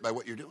be hurt by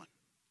what you're doing.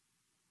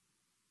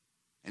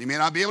 And you may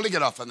not be able to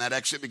get off on that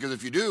exit because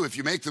if you do, if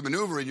you make the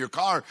maneuver in your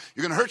car,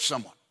 you're going to hurt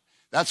someone.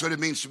 That's what it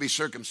means to be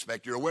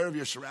circumspect. You're aware of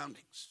your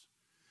surroundings.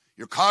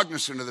 You're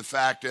cognizant of the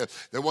fact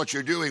that what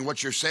you're doing,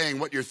 what you're saying,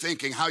 what you're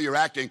thinking, how you're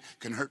acting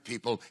can hurt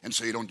people, and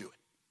so you don't do it.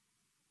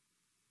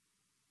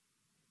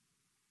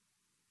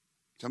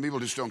 Some people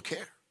just don't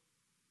care.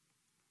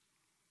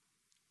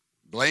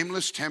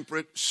 Blameless,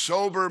 temperate,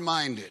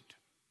 sober-minded.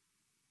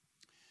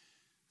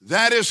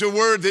 That is a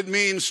word that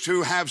means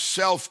to have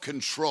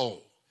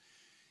self-control.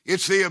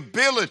 It's the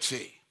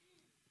ability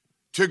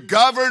to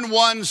govern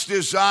one's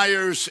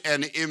desires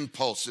and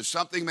impulses.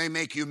 Something may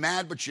make you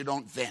mad, but you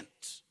don't vent.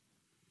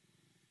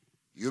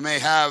 You may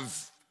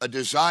have a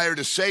desire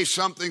to say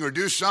something or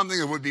do something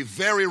that would be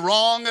very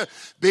wrong.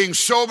 Being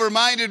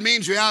sober-minded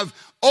means you have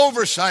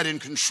oversight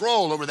and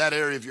control over that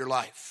area of your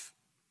life.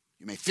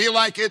 You may feel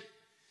like it.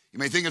 You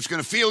may think it's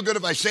going to feel good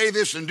if I say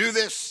this and do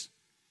this.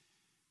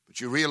 But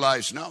you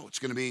realize, no, it's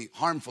going to be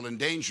harmful and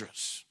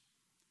dangerous.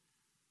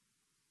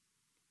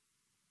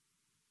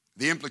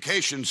 The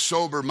implication,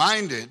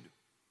 sober-minded,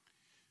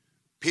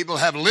 people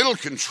have little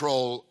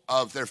control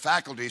of their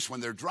faculties when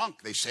they're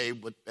drunk. They say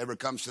whatever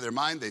comes to their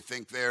mind. They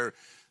think they're,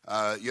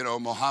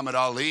 Muhammad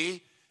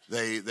Ali.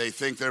 They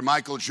think they're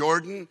Michael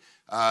Jordan.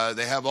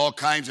 They have all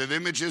kinds of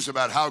images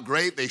about how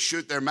great. They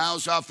shoot their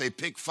mouths off. They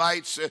pick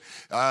fights.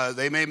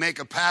 They may make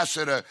a pass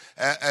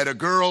at a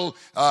girl.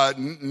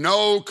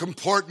 No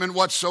comportment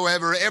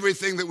whatsoever.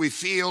 Everything that we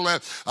feel,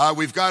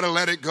 we've got to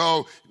let it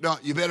go. No,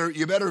 you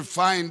better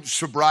find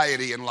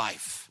sobriety in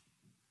life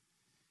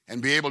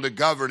and be able to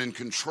govern and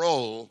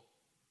control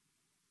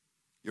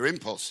your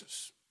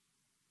impulses.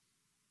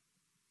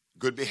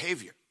 Good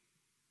behavior.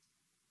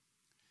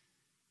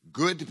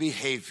 Good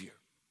behavior.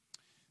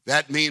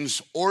 That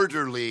means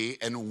orderly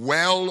and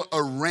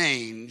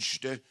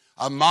well-arranged,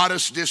 a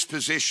modest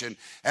disposition.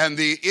 And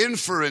the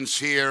inference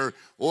here,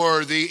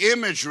 or the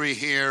imagery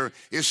here,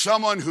 is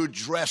someone who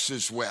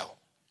dresses well.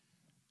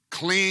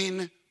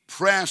 Clean,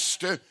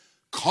 pressed,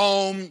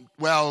 combed,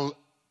 well,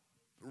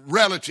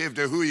 relative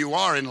to who you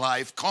are in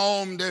life,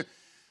 combed,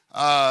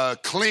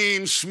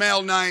 clean,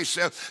 smell nice.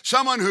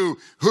 Someone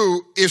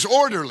who is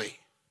orderly,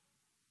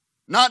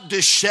 not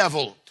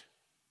disheveled.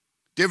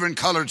 Different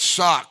colored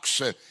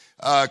socks,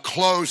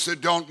 clothes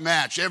that don't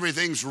match.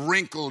 Everything's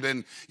wrinkled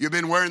and you've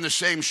been wearing the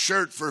same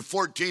shirt for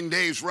 14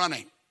 days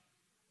running.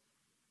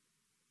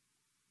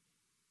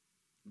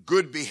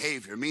 Good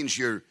behavior means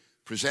you're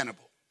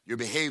presentable. Your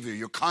behavior,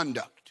 your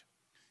conduct,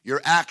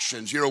 your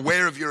actions, you're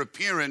aware of your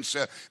appearance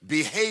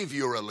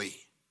behaviorally.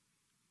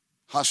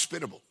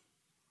 Hospitable.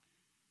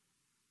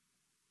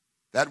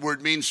 That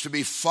word means to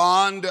be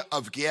fond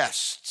of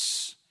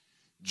guests,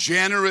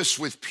 generous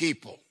with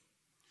people,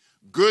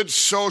 good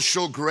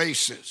social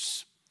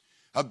graces,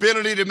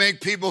 ability to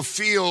make people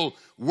feel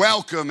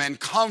welcome and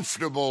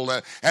comfortable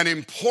and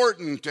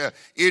important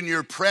in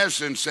your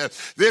presence.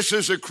 This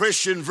is a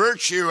Christian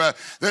virtue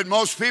that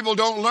most people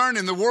don't learn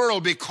in the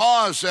world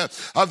because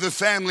of the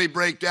family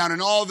breakdown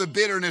and all the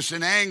bitterness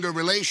and anger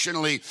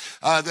relationally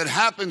that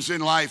happens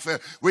in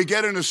life. We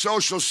get in a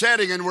social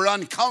setting and we're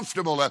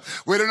uncomfortable.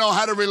 We don't know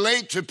how to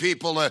relate to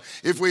people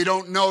if we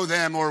don't know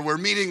them or we're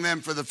meeting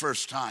them for the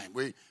first time.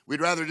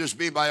 We'd rather just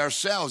be by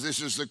ourselves.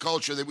 This is the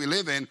culture that we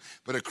live in.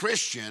 But a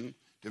Christian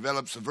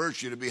develops a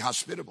virtue to be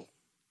hospitable.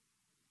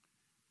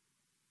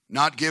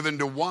 Not given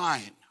to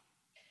wine,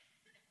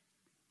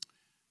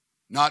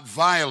 not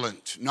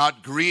violent,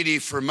 not greedy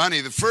for money.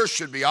 The first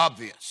should be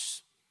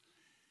obvious.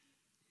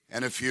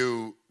 And if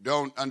you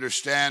don't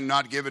understand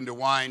not given to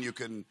wine, you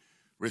can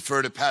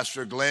refer to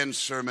Pastor Glenn's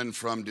sermon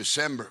from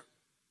December.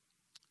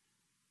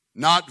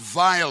 Not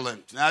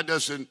violent. That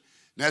doesn't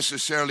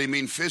necessarily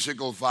mean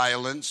physical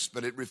violence,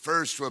 but it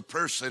refers to a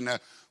person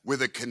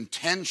with a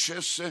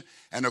contentious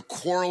and a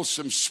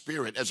quarrelsome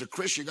spirit. As a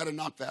Christian, you've got to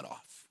knock that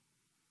off.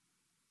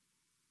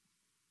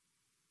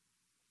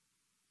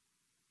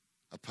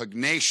 A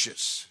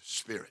pugnacious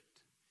spirit.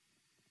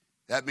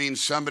 That means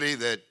somebody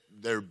that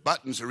their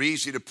buttons are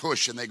easy to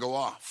push and they go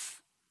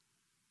off.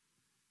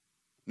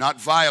 Not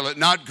violent,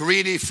 not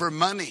greedy for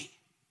money.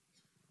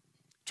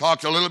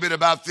 Talked a little bit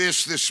about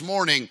this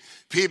morning.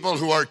 People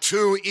who are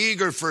too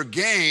eager for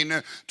gain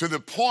to the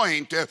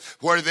point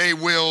where they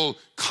will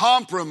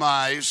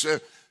compromise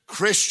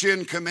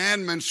Christian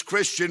commandments,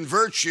 Christian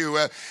virtue,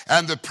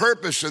 and the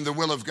purpose and the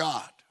will of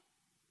God.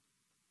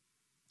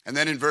 And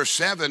then in verse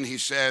 7 he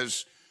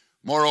says,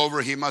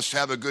 moreover, he must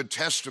have a good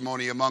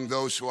testimony among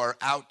those who are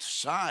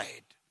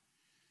outside,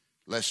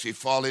 lest he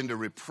fall into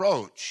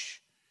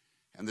reproach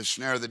and the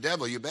snare of the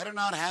devil. You better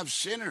not have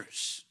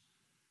sinners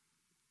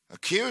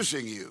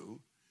accusing you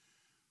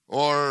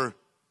or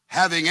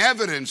having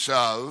evidence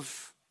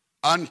of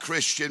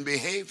unchristian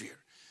behavior.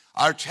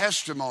 Our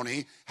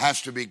testimony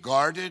has to be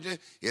guarded.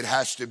 It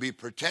has to be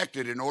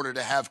protected in order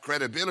to have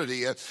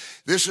credibility.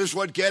 This is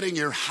what getting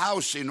your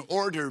house in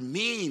order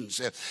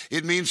means.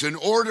 It means an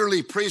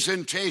orderly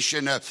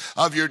presentation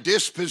of your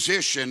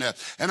disposition.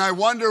 And I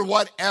wonder,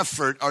 what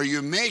effort are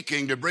you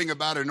making to bring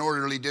about an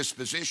orderly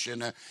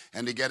disposition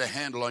and to get a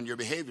handle on your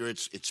behavior?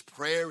 It's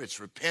prayer,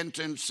 it's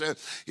repentance,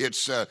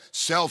 it's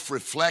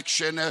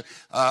self-reflection.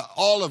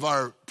 All of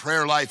our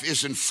prayer life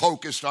isn't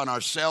focused on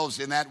ourselves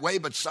in that way,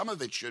 but some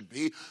of it should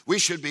be. We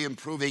should be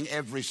improving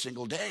every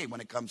single day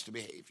when it comes to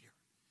behavior.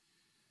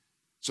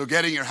 So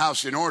getting your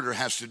house in order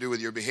has to do with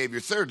your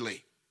behavior.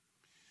 Thirdly,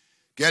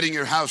 getting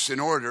your house in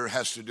order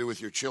has to do with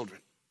your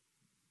children.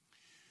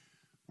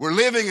 We're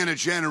living in a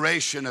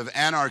generation of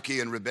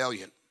anarchy and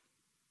rebellion.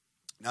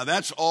 Now,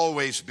 that's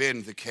always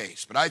been the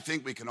case, but I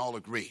think we can all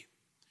agree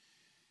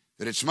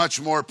that it's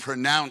much more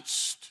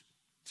pronounced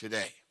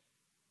today.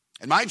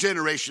 And my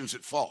generation's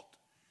at fault.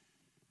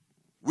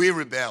 We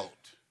rebelled.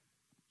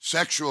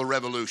 Sexual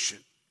revolution.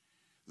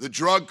 The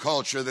drug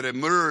culture that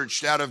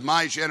emerged out of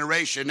my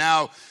generation.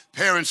 Now,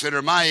 parents that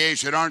are my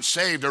age that aren't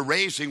saved are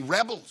raising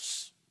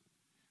rebels.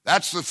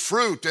 That's the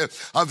fruit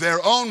of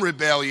their own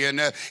rebellion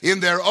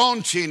in their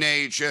own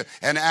teenage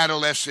and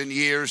adolescent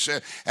years.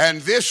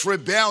 And this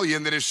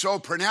rebellion that is so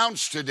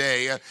pronounced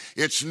today,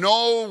 it's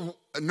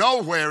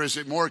nowhere is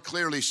it more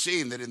clearly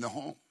seen than in the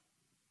home.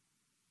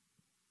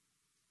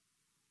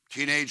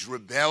 Teenage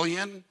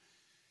rebellion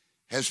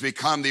has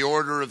become the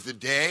order of the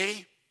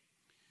day.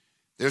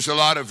 There's a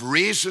lot of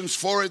reasons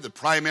for it. The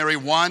primary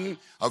one,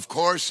 of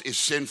course, is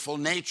sinful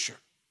nature.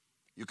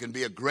 You can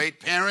be a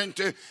great parent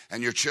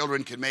and your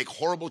children can make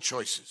horrible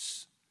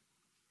choices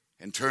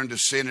and turn to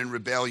sin and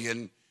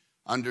rebellion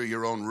under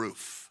your own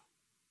roof.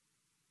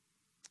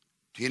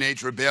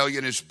 Teenage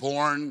rebellion is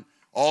born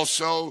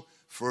also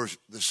for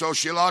the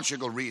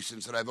sociological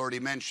reasons that I've already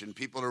mentioned.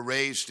 People are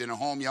raised in a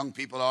home, young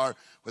people are,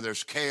 where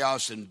there's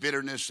chaos and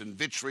bitterness and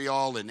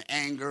vitriol and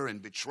anger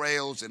and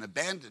betrayals and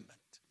abandonment.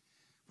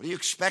 What do you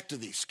expect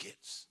of these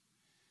kids?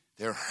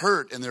 They're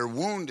hurt and they're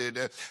wounded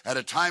at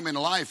a time in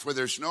life where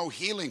there's no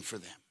healing for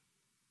them.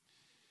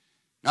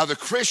 Now, the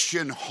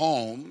Christian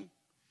home,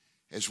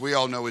 as we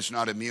all know, is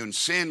not immune.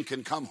 Sin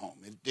can come home.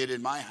 It did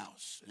in my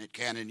house, and it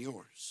can in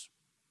yours.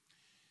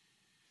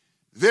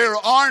 There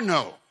are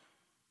no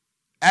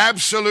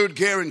absolute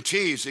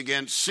guarantees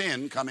against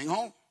sin coming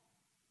home.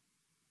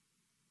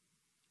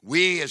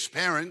 We, as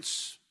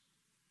parents,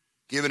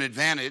 give an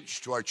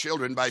advantage to our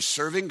children by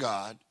serving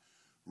God,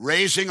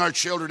 raising our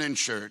children in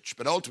church,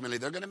 but ultimately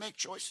they're going to make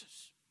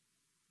choices.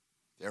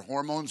 Their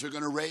hormones are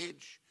going to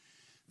rage.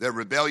 Their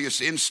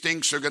rebellious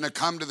instincts are going to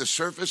come to the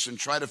surface and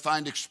try to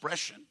find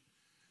expression.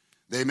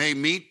 They may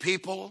meet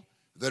people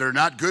that are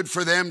not good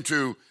for them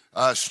to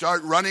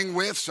start running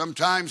with.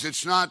 Sometimes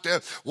it's not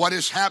what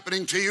is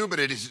happening to you, but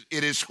it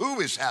is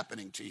who is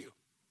happening to you.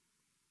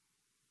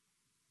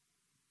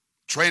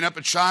 Train up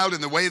a child in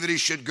the way that he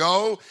should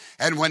go,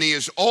 and when he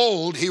is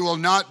old, he will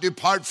not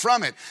depart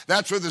from it.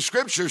 That's what the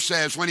scripture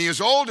says. When he is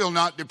old, he'll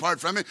not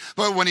depart from it,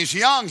 but when he's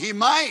young, he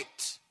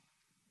might.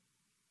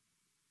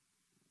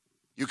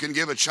 You can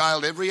give a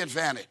child every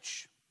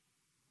advantage.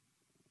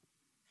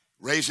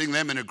 Raising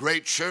them in a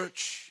great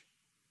church,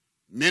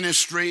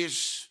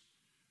 ministries,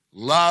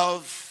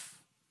 love,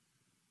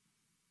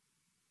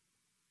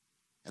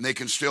 and they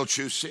can still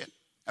choose sin.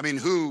 I mean,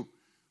 who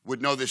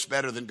would know this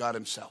better than God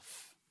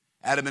himself?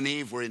 Adam and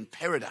Eve were in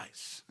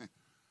paradise,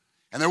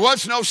 and there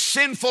was no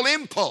sinful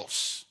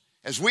impulse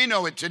as we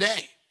know it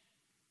today.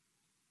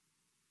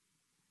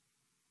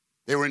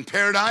 They were in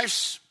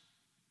paradise.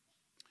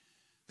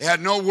 They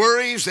had no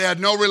worries. They had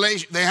no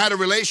relation. They had a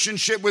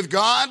relationship with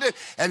God,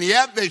 and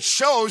yet they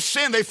chose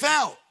sin. They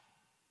fell.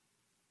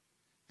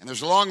 And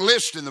there's a long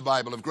list in the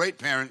Bible of great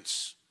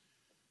parents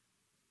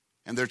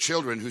and their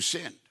children who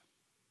sinned.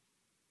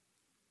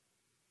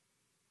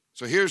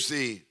 So here's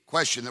the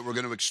question that we're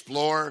going to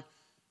explore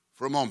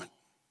for a moment.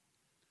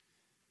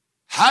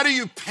 How do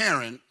you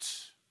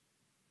parent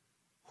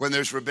when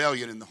there's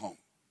rebellion in the home?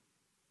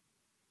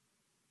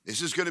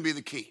 This is going to be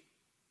the key.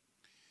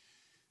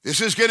 This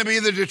is going to be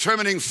the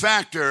determining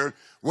factor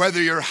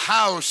whether your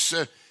house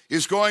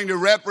is going to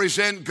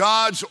represent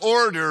God's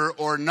order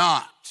or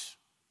not.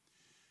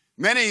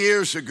 Many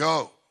years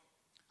ago,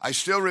 I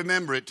still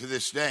remember it to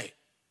this day,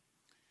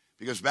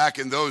 because back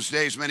in those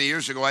days, many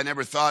years ago, I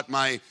never thought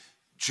my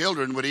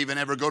children would even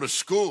ever go to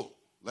school,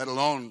 let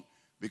alone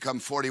become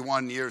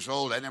 41 years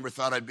old. I never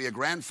thought I'd be a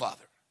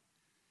grandfather.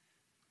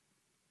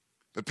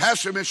 But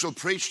Pastor Mitchell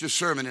preached a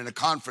sermon in a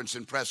conference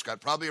in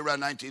Prescott, probably around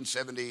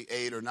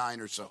 1978 or 9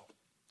 or so.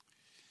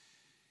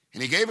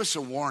 And he gave us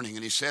a warning,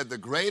 and he said the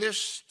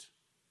greatest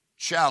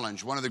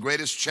challenge, one of the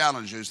greatest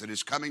challenges that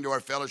is coming to our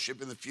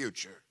fellowship in the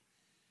future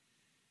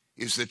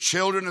is the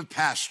children of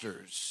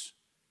pastors,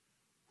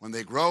 when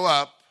they grow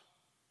up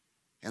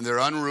and they're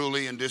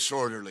unruly and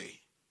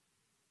disorderly,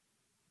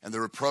 and the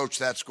reproach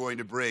that's going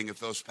to bring if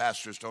those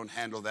pastors don't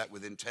handle that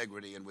with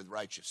integrity and with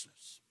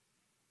righteousness.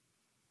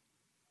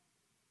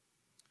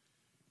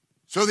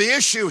 So the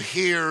issue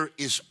here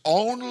is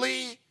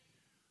only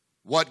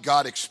what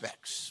God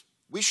expects.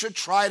 We should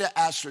try to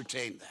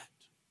ascertain that.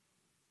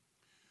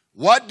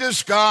 What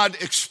does God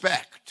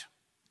expect?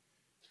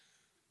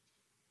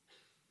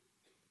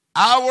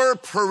 Our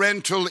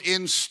parental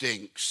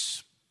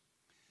instincts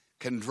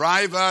can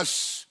drive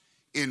us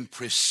in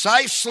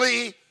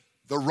precisely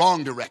the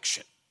wrong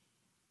direction.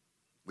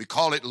 We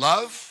call it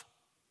love.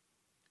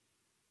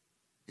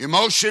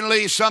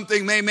 Emotionally,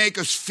 something may make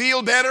us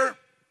feel better,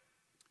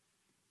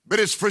 but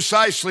it's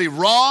precisely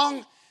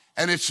wrong,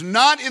 and it's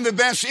not in the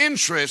best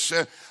interest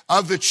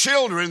of the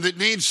children that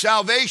need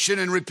salvation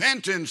and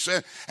repentance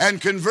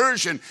and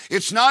conversion.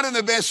 It's not in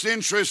the best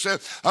interest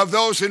of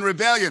those in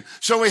rebellion.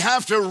 So we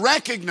have to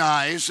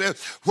recognize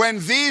when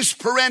these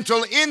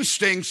parental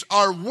instincts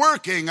are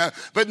working,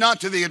 but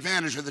not to the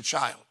advantage of the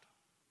child.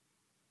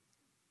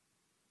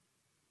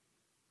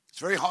 It's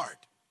very hard.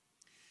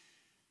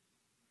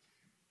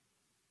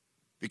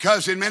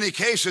 Because in many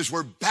cases,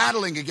 we're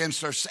battling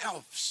against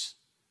ourselves.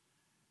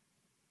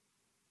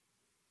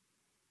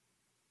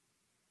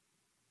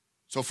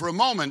 So for a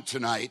moment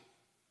tonight,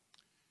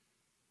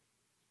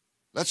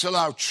 let's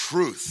allow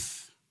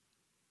truth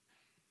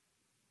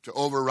to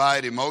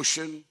override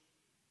emotion,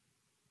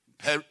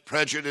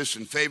 prejudice,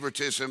 and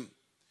favoritism,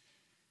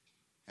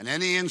 and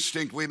any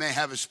instinct we may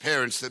have as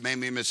parents that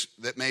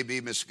may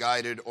be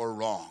misguided or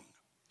wrong.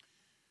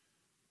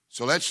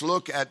 So let's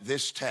look at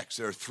this text.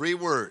 There are 3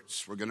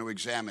 words we're going to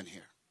examine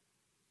here.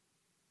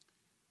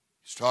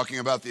 He's talking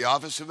about the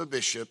office of a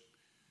bishop.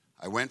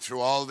 I went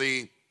through all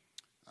the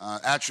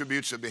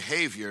attributes of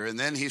behavior, and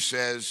then he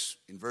says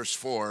in verse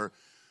 4,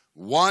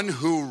 one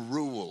who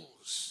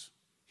rules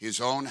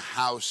his own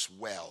house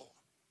well,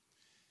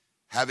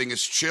 having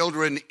his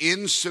children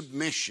in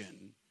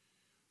submission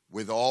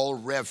with all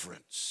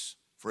reverence.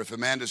 For if a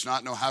man does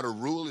not know how to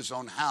rule his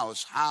own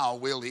house, how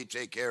will he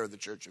take care of the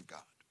church of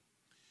God?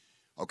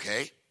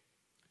 Okay,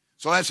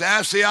 so let's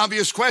ask the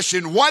obvious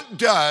question. What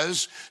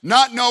does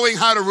not knowing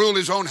how to rule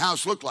his own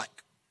house look like?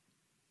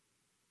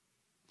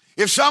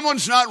 If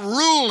someone's not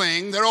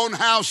ruling their own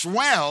house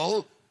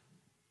well,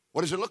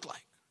 what does it look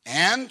like?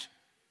 And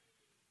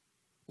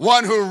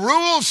one who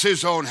rules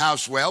his own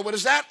house well, what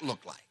does that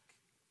look like?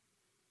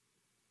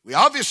 We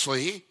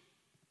obviously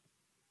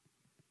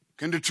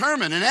can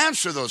determine and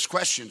answer those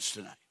questions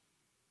tonight.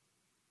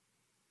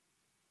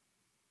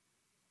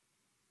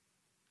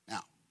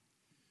 Now,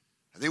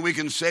 I think we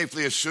can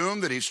safely assume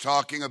that he's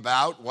talking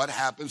about what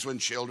happens when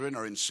children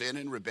are in sin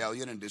and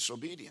rebellion and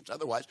disobedience.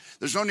 Otherwise,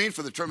 there's no need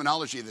for the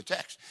terminology of the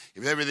text.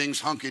 If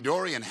everything's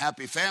hunky-dory and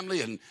happy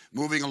family and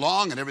moving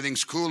along and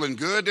everything's cool and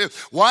good,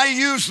 why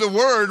use the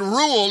word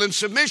rule and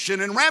submission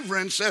and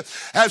reverence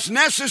as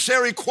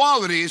necessary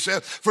qualities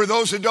for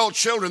those adult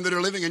children that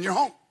are living in your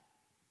home?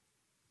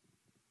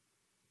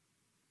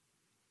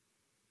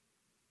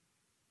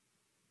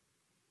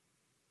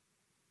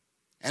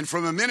 And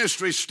from a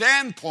ministry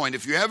standpoint,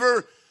 if you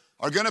ever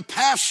are going to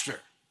pastor,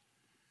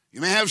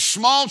 you may have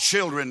small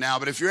children now,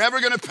 but if you're ever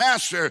going to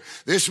pastor,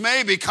 this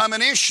may become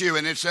an issue.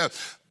 And it's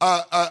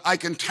I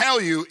can tell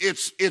you,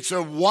 it's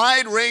a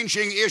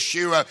wide-ranging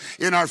issue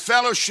in our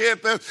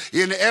fellowship,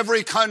 in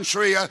every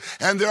country.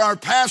 And there are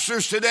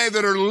pastors today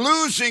that are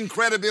losing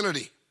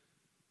credibility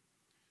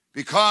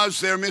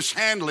because they're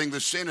mishandling the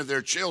sin of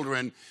their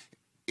children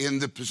in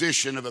the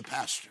position of a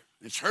pastor.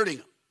 It's hurting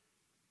them.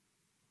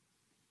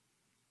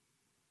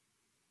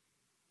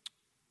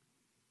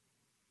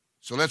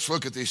 So let's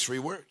look at these three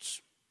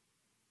words.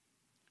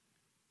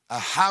 A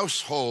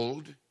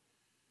household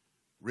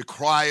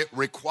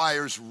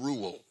requires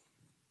rule.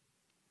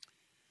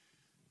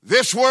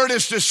 This word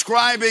is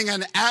describing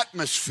an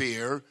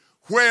atmosphere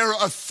where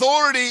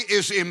authority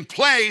is in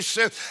place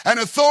and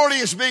authority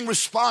is being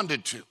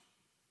responded to.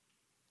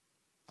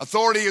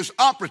 Authority is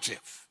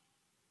operative.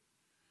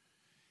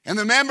 And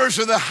the members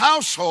of the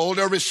household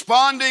are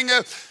responding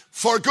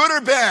for good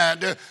or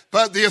bad,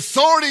 but the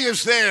authority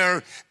is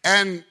there,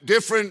 and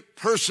different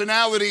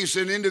personalities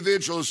and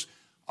individuals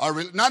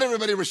are, not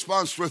everybody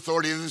responds to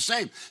authority the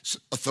same.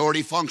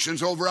 Authority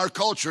functions over our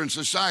culture and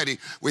society.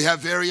 We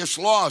have various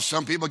laws.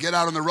 Some people get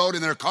out on the road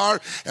in their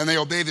car and they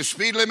obey the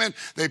speed limit.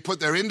 They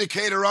put their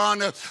indicator on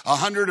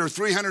 100 or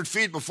 300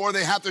 feet before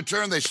they have to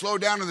turn. They slow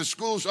down in the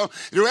school zone.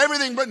 They do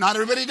everything, but not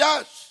everybody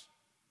does.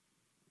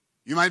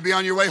 You might be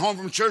on your way home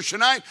from church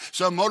tonight.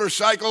 Some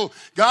motorcycle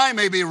guy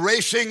may be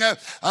racing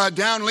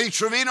down Lee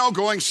Trevino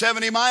going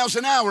 70 miles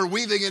an hour,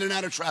 weaving in and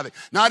out of traffic.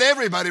 Not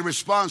everybody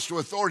responds to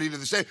authority to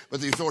the same,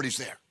 but the authority's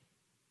there.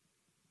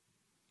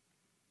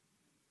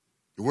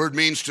 The word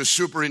means to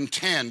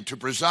superintend, to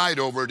preside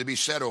over, to be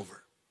set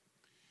over.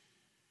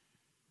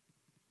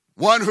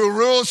 One who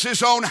rules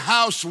his own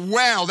house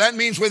well. That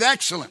means with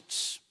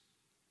excellence.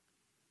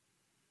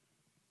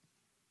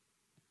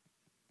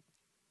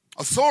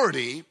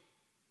 Authority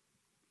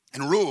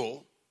and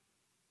rule,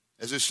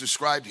 as it's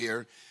described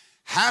here,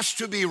 has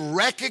to be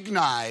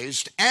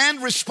recognized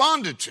and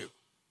responded to,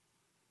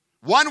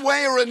 one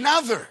way or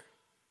another.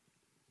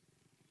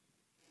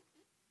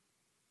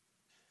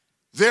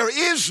 There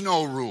is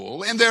no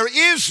rule and there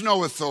is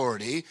no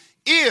authority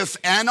if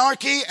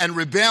anarchy and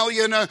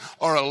rebellion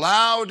are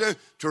allowed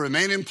to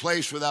remain in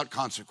place without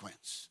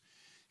consequence.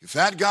 If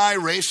that guy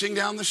racing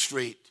down the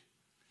street,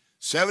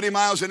 70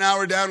 miles an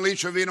hour down Lee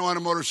Trevino on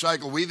a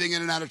motorcycle, weaving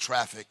in and out of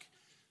traffic,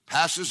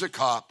 passes a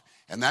cop,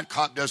 and that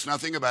cop does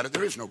nothing about it,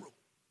 there is no rule.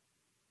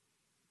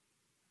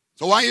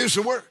 So why use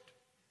the word?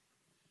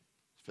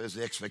 Because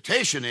the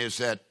expectation is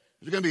that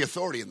there's going to be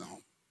authority in the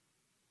home.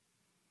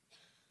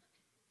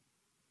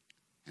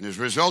 And as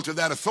a result of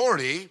that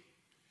authority,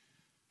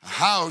 a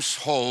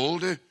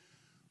household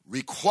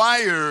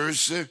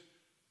requires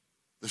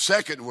the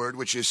second word,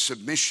 which is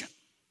submission.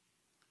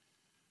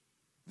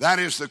 That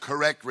is the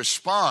correct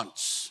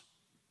response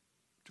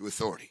to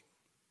authority.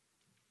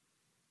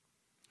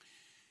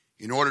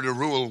 In order to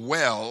rule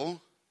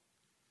well,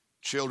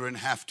 children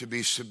have to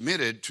be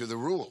submitted to the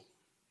rule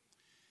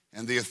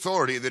and the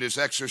authority that is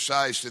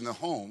exercised in the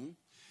home.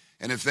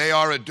 And if they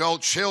are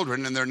adult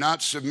children and they're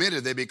not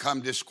submitted, they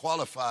become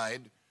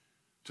disqualified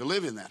to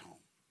live in that home.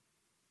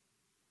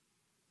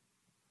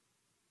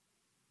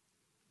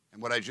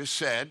 And what I just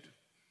said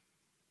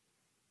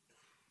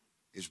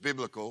is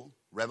biblical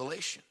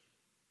revelation.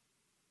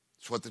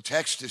 It's what the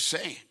text is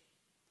saying.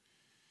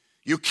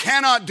 You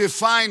cannot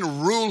define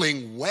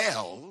ruling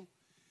well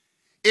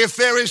if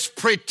there is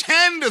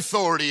pretend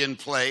authority in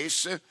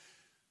place,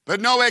 but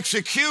no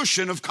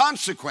execution of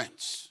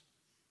consequence.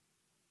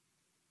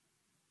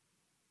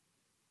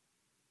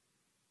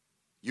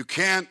 You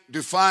can't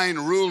define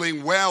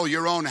ruling well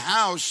your own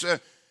house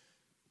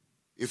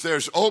if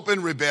there's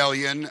open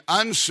rebellion,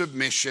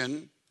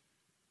 unsubmission,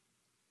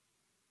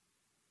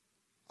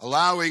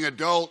 allowing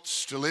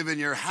adults to live in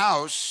your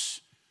house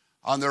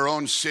on their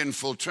own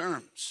sinful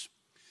terms.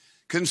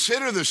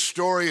 Consider the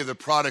story of the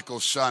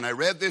prodigal son. I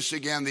read this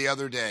again the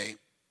other day,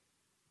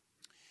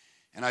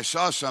 and I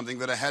saw something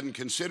that I hadn't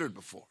considered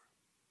before.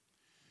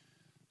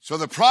 So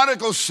the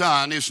prodigal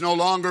son is no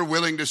longer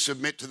willing to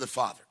submit to the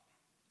father.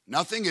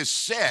 Nothing is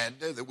said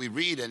that we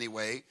read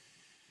anyway,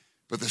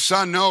 but the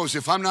son knows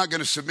if I'm not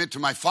going to submit to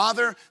my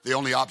father, the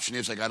only option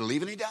is I got to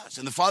leave, and he does.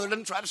 And the father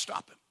doesn't try to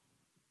stop him.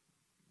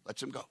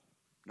 Lets him go.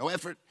 No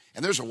effort.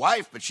 And there's a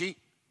wife, but she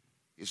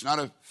is not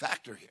a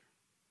factor here.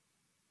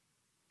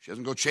 She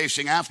doesn't go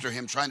chasing after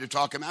him, trying to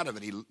talk him out of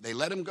it. They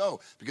let him go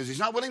because he's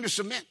not willing to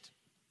submit.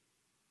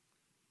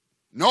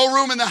 No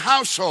room in the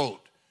household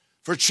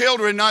for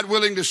children not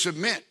willing to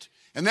submit.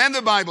 And then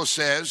the Bible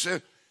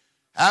says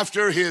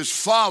after his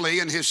folly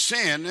and his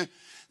sin,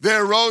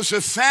 there arose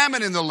a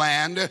famine in the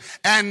land,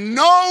 and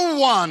no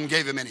one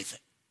gave him anything.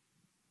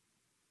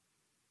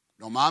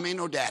 No mommy,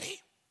 no daddy.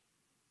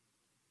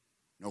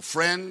 No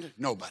friend,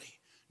 nobody.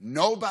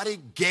 Nobody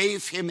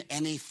gave him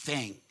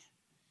anything.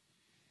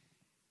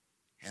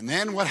 And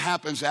then what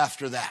happens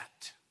after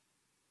that?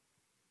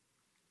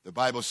 The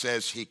Bible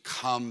says he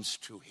comes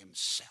to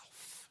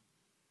himself.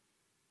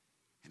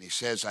 And he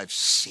says, I've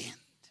sinned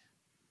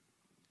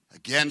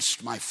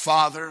against my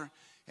father.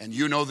 And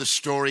you know the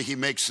story. He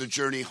makes the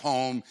journey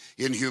home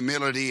in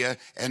humility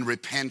and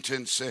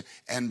repentance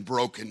and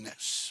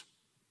brokenness.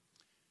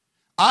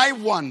 I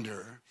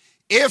wonder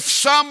if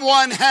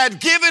someone had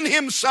given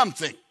him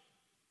something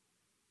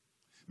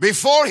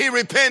before he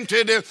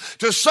repented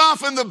to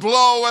soften the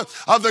blow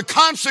of the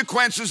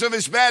consequences of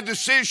his bad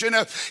decision,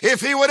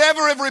 if he would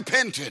ever have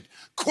repented.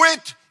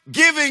 Quit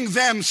giving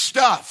them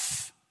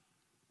stuff.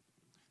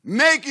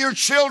 Make your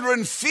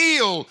children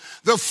feel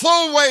the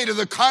full weight of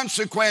the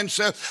consequence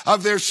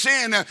of their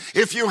sin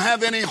if you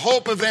have any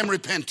hope of them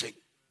repenting.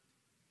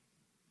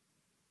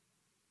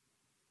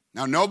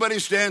 Now,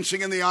 nobody's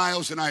dancing in the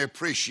aisles, and I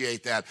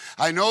appreciate that.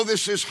 I know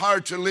this is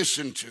hard to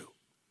listen to.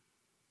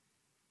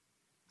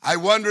 I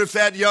wonder if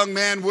that young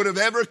man would have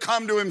ever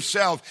come to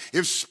himself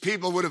if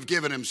people would have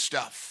given him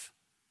stuff,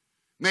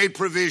 made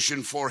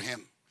provision for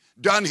him,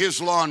 done his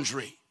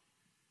laundry,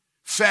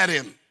 fed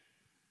him,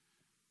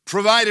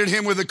 provided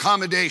him with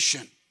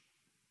accommodation.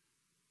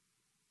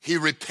 He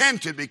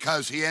repented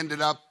because he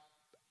ended up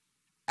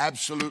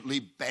absolutely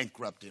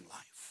bankrupt in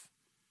life.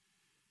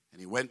 And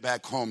he went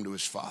back home to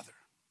his father.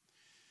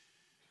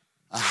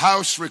 A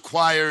house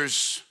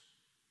requires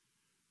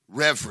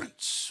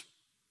reverence.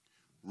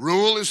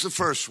 Rule is the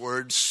first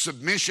word,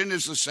 submission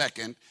is the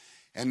second,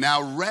 and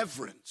now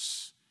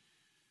reverence.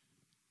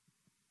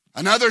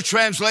 Another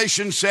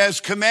translation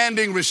says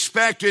commanding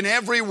respect in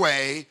every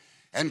way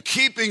and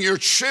keeping your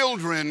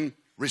children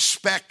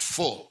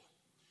respectful.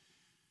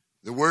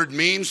 The word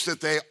means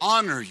that they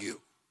honor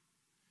you,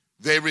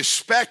 they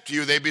respect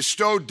you, they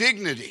bestow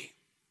dignity.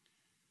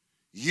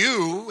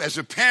 You, as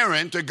a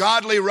parent, a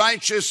godly,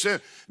 righteous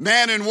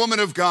man and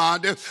woman of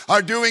God,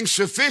 are doing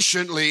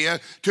sufficiently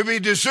to be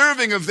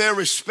deserving of their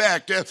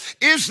respect.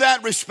 Is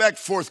that respect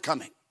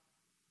forthcoming?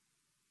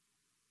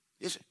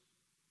 Is it?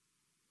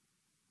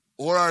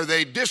 Or are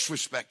they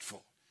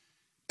disrespectful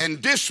and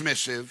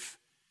dismissive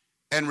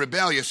and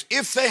rebellious?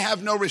 If they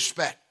have no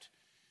respect,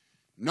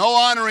 no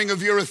honoring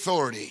of your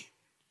authority,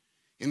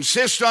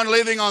 insist on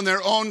living on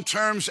their own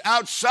terms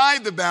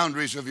outside the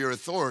boundaries of your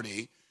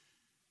authority,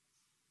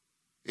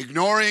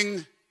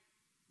 ignoring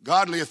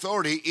godly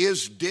authority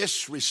is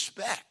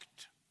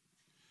disrespect.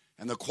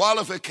 And the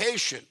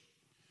qualification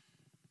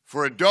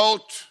for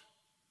adult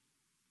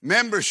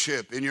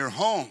membership in your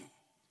home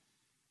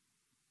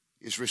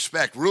is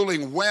respect.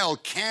 Ruling well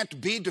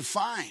can't be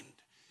defined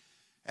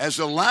as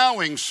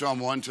allowing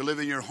someone to live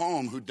in your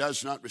home who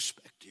does not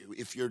respect you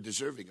if you're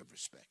deserving of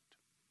respect.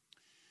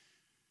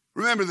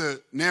 Remember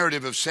the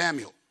narrative of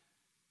Samuel.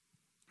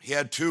 He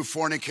had two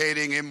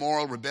fornicating,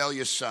 immoral,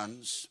 rebellious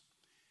sons.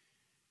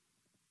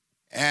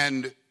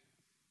 And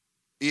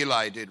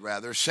Eli did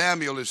rather.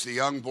 Samuel is the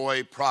young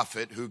boy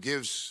prophet who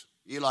gives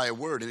Eli a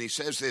word. And he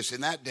says this, in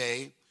that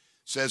day,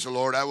 says the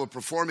Lord, I will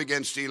perform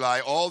against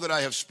Eli all that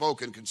I have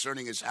spoken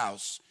concerning his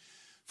house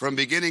from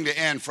beginning to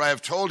end. For I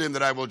have told him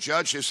that I will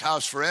judge his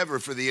house forever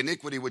for the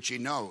iniquity which he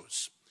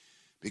knows,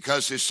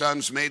 because his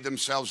sons made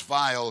themselves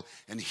vile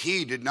and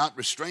he did not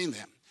restrain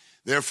them.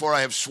 Therefore I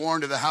have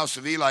sworn to the house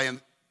of Eli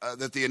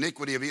that the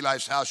iniquity of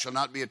Eli's house shall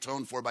not be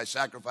atoned for by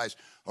sacrifice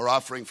or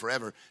offering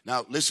forever.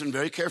 Now, listen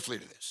very carefully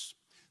to this.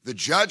 The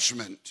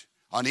judgment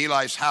on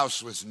Eli's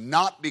house was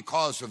not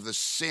because of the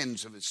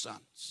sins of his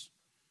sons.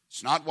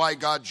 It's not why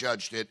God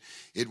judged it.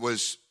 It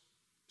was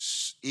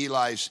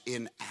Eli's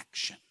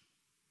inaction,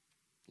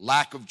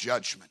 lack of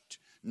judgment,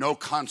 no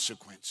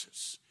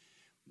consequences.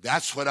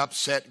 That's what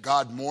upset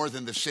God more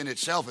than the sin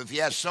itself. If he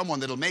has someone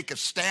that'll make a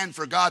stand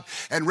for God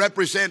and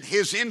represent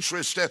his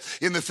interest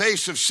in the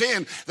face of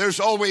sin, there's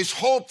always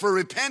hope for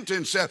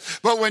repentance.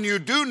 But when you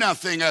do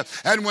nothing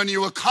and when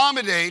you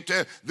accommodate,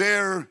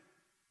 there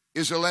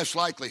is a less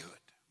likelihood.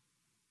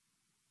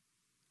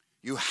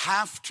 You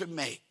have to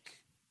make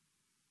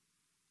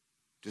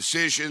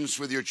decisions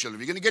with your children.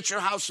 You're going to get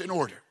your house in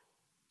order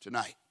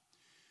tonight.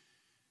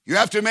 You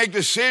have to make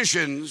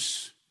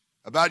decisions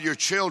about your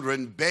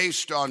children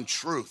based on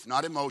truth,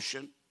 not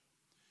emotion,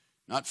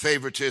 not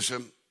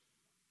favoritism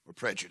or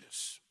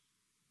prejudice,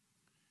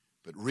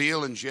 but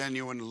real and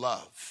genuine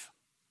love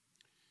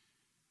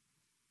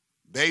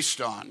based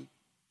on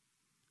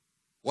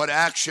what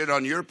action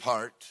on your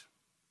part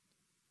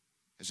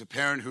as a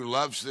parent who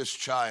loves this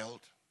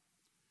child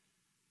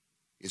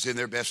is in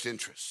their best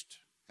interest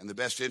and the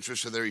best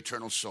interest of their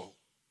eternal soul.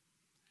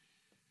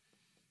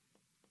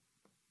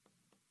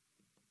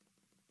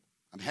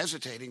 I'm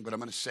hesitating, but I'm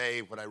going to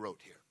say what I wrote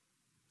here.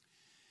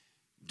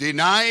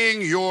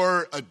 Denying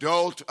your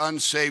adult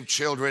unsaved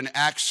children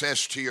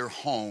access to your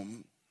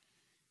home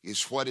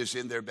is what is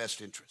in their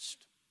best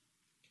interest.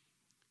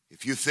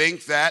 If you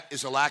think that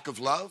is a lack of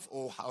love,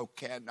 oh, how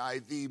can I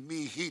thee,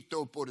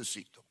 mijito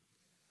pobrecito?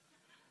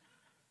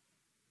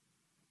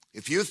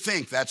 If you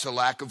think that's a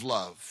lack of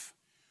love,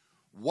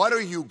 what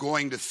are you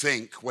going to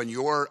think when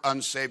your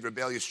unsaved,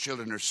 rebellious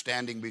children are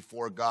standing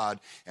before God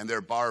and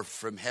they're barred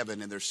from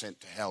heaven and they're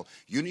sent to hell?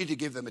 You need to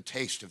give them a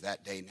taste of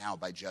that day now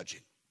by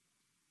judging.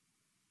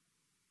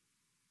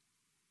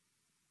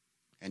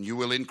 And you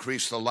will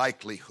increase the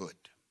likelihood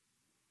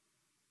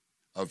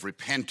of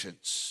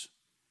repentance,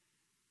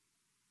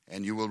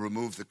 and you will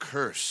remove the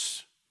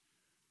curse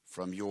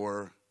from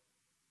your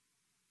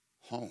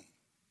home.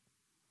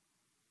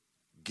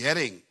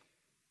 Getting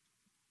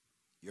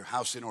your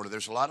house in order.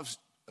 There's a lot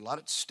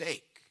at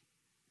stake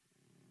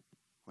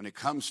when it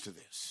comes to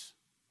this.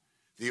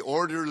 The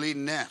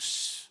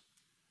orderliness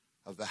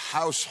of the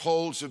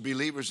households of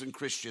believers and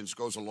Christians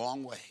goes a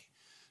long way.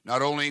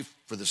 Not only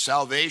for the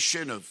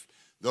salvation of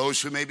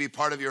those who may be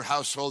part of your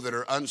household that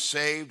are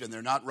unsaved and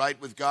they're not right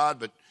with God,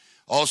 but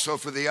also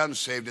for the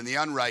unsaved and the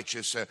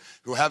unrighteous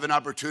who have an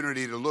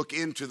opportunity to look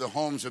into the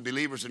homes of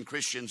believers and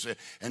Christians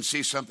and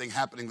see something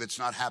happening that's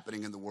not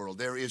happening in the world.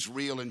 There is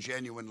real and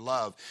genuine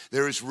love.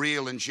 There is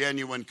real and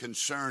genuine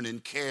concern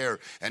and care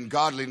and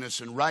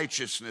godliness and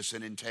righteousness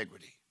and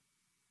integrity.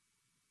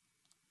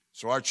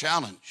 So our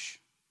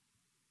challenge,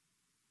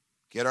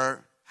 get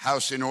our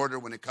house in order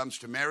when it comes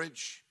to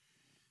marriage,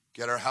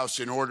 get our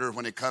house in order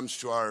when it comes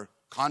to our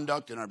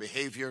conduct and our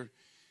behavior,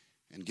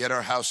 and get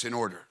our house in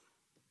order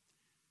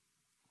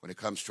when it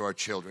comes to our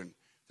children.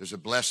 There's a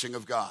blessing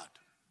of God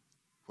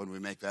when we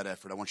make that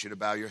effort. I want you to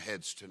bow your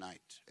heads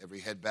tonight. Every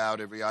head bowed,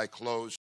 every eye closed.